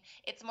thing.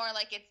 It's more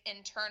like it's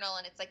internal,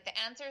 and it's like the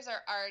answers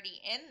are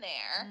already in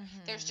there.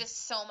 There's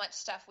just so much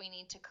stuff we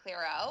need to clear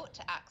out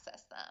to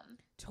access them.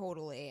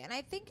 Totally. And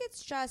I think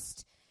it's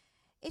just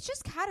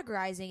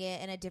categorizing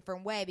it in a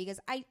different way, because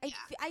I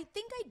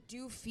think I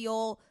do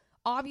feel,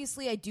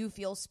 obviously I do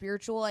feel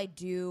spiritual. I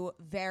do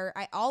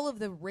all of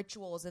the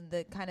rituals and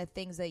the kind of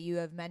things that you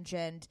have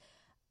mentioned,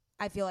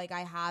 I feel like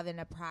I have in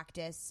a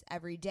practice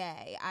every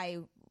day. I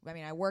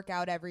mean, I work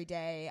out every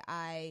day.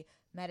 I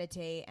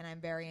meditate, and I'm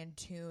very in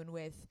tune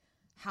with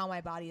how my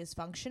body is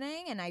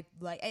functioning. And I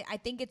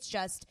think it's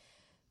just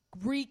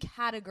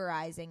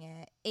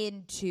recategorizing it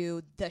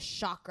into the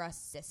chakra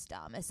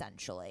system,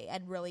 essentially,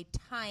 and really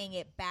tying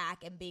it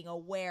back and being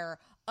aware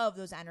of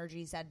those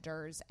energy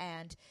centers.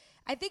 And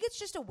I think it's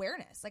just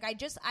awareness. Like, I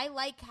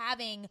like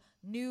having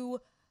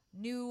new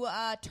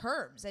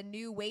terms and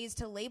new ways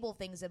to label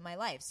things in my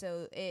life.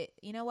 So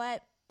you know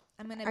what?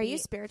 Are you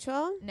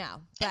spiritual?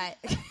 No, but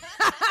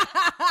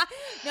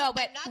no,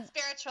 but I'm not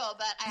spiritual,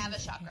 but I have a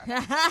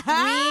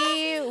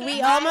chakra.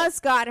 we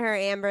almost got her,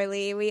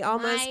 Amberly. We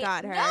almost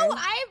got her. No,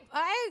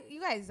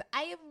 you guys,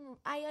 I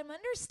am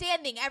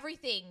understanding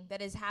everything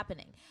that is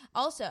happening.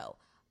 Also,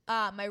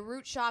 my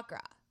root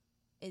chakra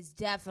is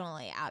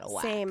definitely out of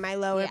whack. Same. My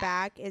lower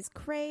back is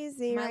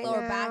crazy. My right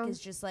lower now. back is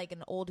just like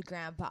an old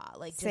grandpa,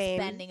 like Same.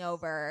 just bending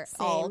over,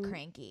 Same. all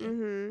cranky.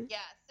 Mm-hmm. Yeah,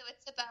 so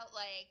it's about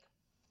like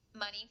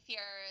money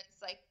fears,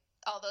 like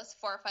all those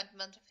 4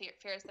 fundamental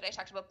fears that I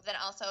talked about, but then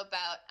also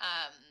about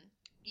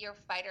your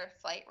fight or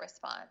flight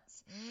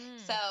response.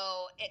 So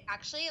it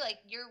actually, like,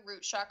 your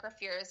root chakra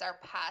fears are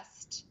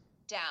passed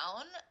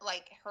down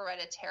like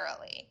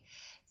hereditarily.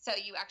 So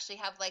you actually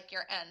have like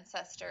your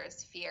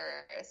ancestors'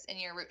 fears in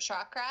your root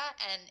chakra,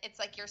 and it's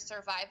like your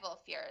survival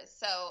fears.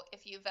 So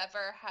if you've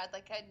ever had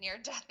like a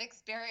near-death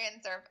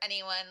experience, or if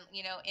anyone,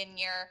 you know, in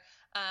your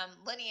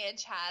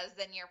lineage has,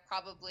 then you're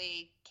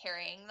probably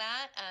carrying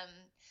that.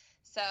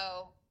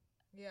 So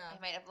yeah,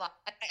 I might have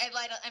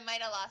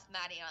lost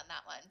Maddie on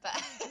that one, but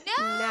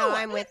no,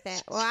 I'm with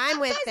it. Well, I'm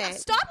with it.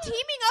 Stop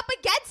teaming up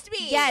against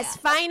me. Yes,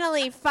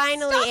 finally, Stop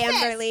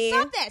Amberly.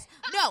 Stop this.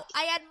 No,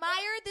 I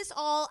admire this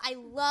all. I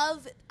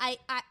love.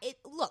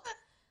 Look.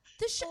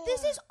 This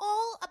is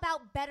all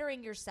about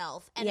bettering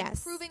yourself and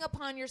improving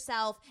upon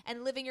yourself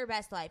and living your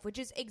best life, which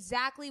is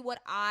exactly what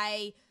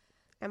I'm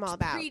all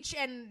about. Preach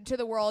and to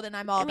the world, and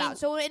I'm all about.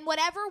 So in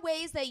whatever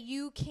ways that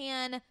you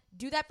can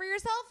do that for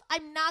yourself,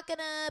 I'm not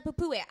gonna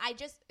poo-poo it. I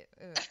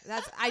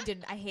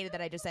hated that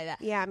I just said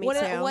that. Yeah, me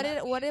too.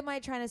 What am I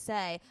trying to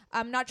say?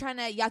 I'm not trying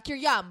to yuck your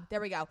yum.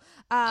 There we go.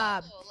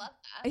 Love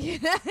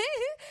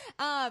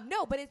that.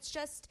 No, but it's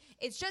just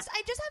I just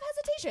have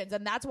hesitations,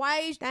 and that's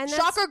why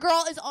Chakra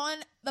Girl is on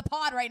the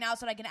pod right now,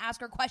 so that I can ask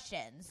her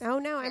questions. Oh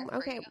no, I'm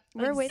okay.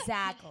 I'm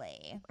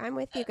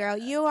with you, girl.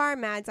 You are,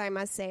 Mads, I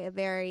must say, a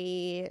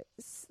very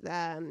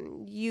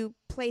you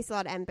place a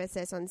lot of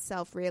emphasis on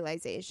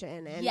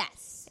self-realization and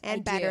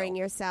and bettering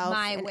yourself.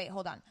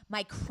 Hold on.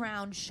 My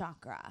crown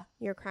chakra.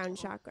 Your crown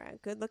chakra.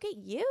 Good. Look at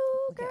you,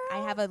 girl. Okay,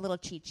 I have a little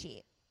cheat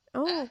sheet.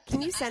 Oh,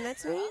 can you send that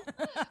to me?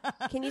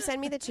 Can you send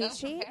me the cheat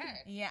sheet?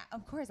 Yeah,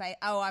 of course.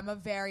 I'm a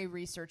very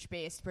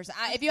research-based person.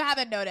 If you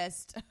haven't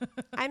noticed.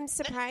 I'm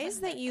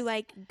surprised that you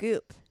like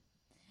goop.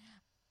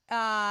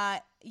 Yeah.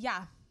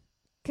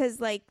 Because,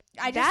 like,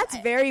 that's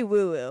very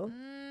woo-woo.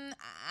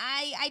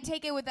 I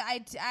take it with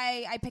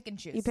I pick and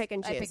choose. You pick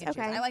and choose.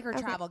 Okay. I like her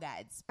travel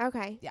guides.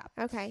 Okay. Yeah.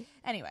 Okay.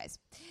 Anyways,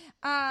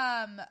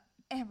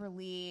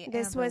 Amberly.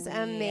 This was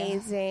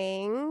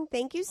amazing.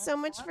 Thank you so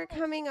much for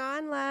coming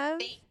on, love.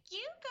 Thank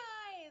you,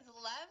 guys.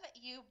 Love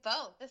you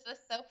both. This was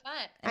so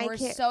fun. And we're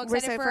so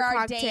excited for our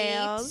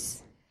cocktails.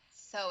 date.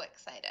 So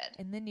excited.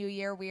 In the new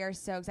year, we are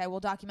so excited. We'll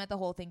document the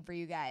whole thing for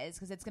you guys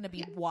because it's going to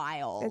be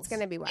wild. It's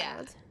going to be wild.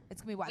 Yeah.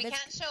 It's going to be wild. We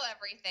can't show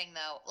everything,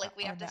 though. Like,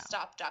 we have to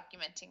stop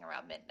documenting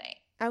around midnight.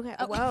 Okay.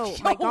 Whoa.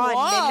 My God.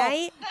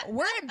 Midnight?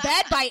 We're in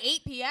bed by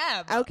 8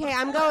 p.m. Okay.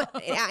 I'm going.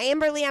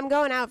 Amberly, I'm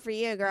going out for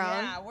you, girl.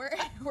 Yeah.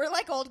 We're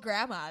like old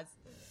grandmas.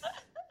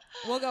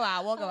 We'll go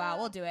out.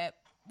 We'll do it.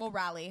 We'll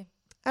rally.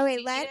 Oh,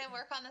 wait, you need to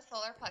work on the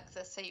solar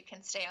plexus so you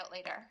can stay out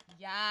later.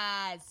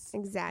 Yes.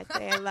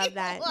 Exactly. I love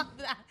that. I love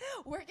that.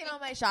 Working on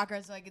my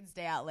chakras so I can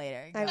stay out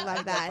later. I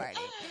love that.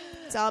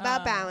 It's all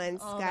about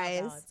balance,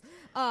 guys.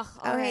 Okay,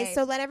 right.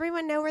 So let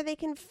everyone know where they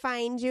can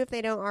find you if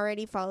they don't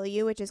already follow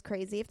you, which is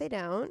crazy if they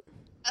don't.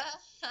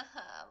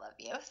 Love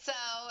you. So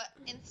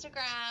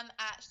Instagram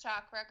at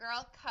Chakra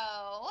Girl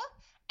Co.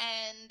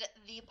 And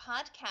the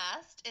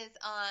podcast is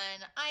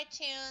on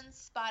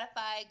iTunes,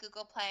 Spotify,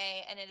 Google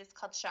Play, and it is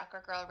called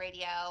Chakra Girl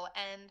Radio.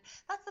 And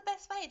that's the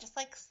best way. Just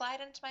like slide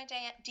into my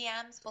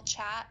DMs. We'll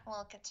chat.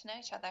 We'll get to know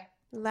each other.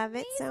 Love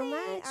it so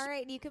much. All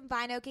right. You can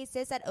find OK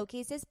Sis at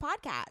OK Sis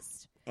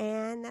Podcast.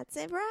 And that's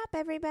a wrap,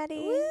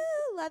 everybody.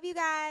 Woo! Love you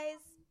guys.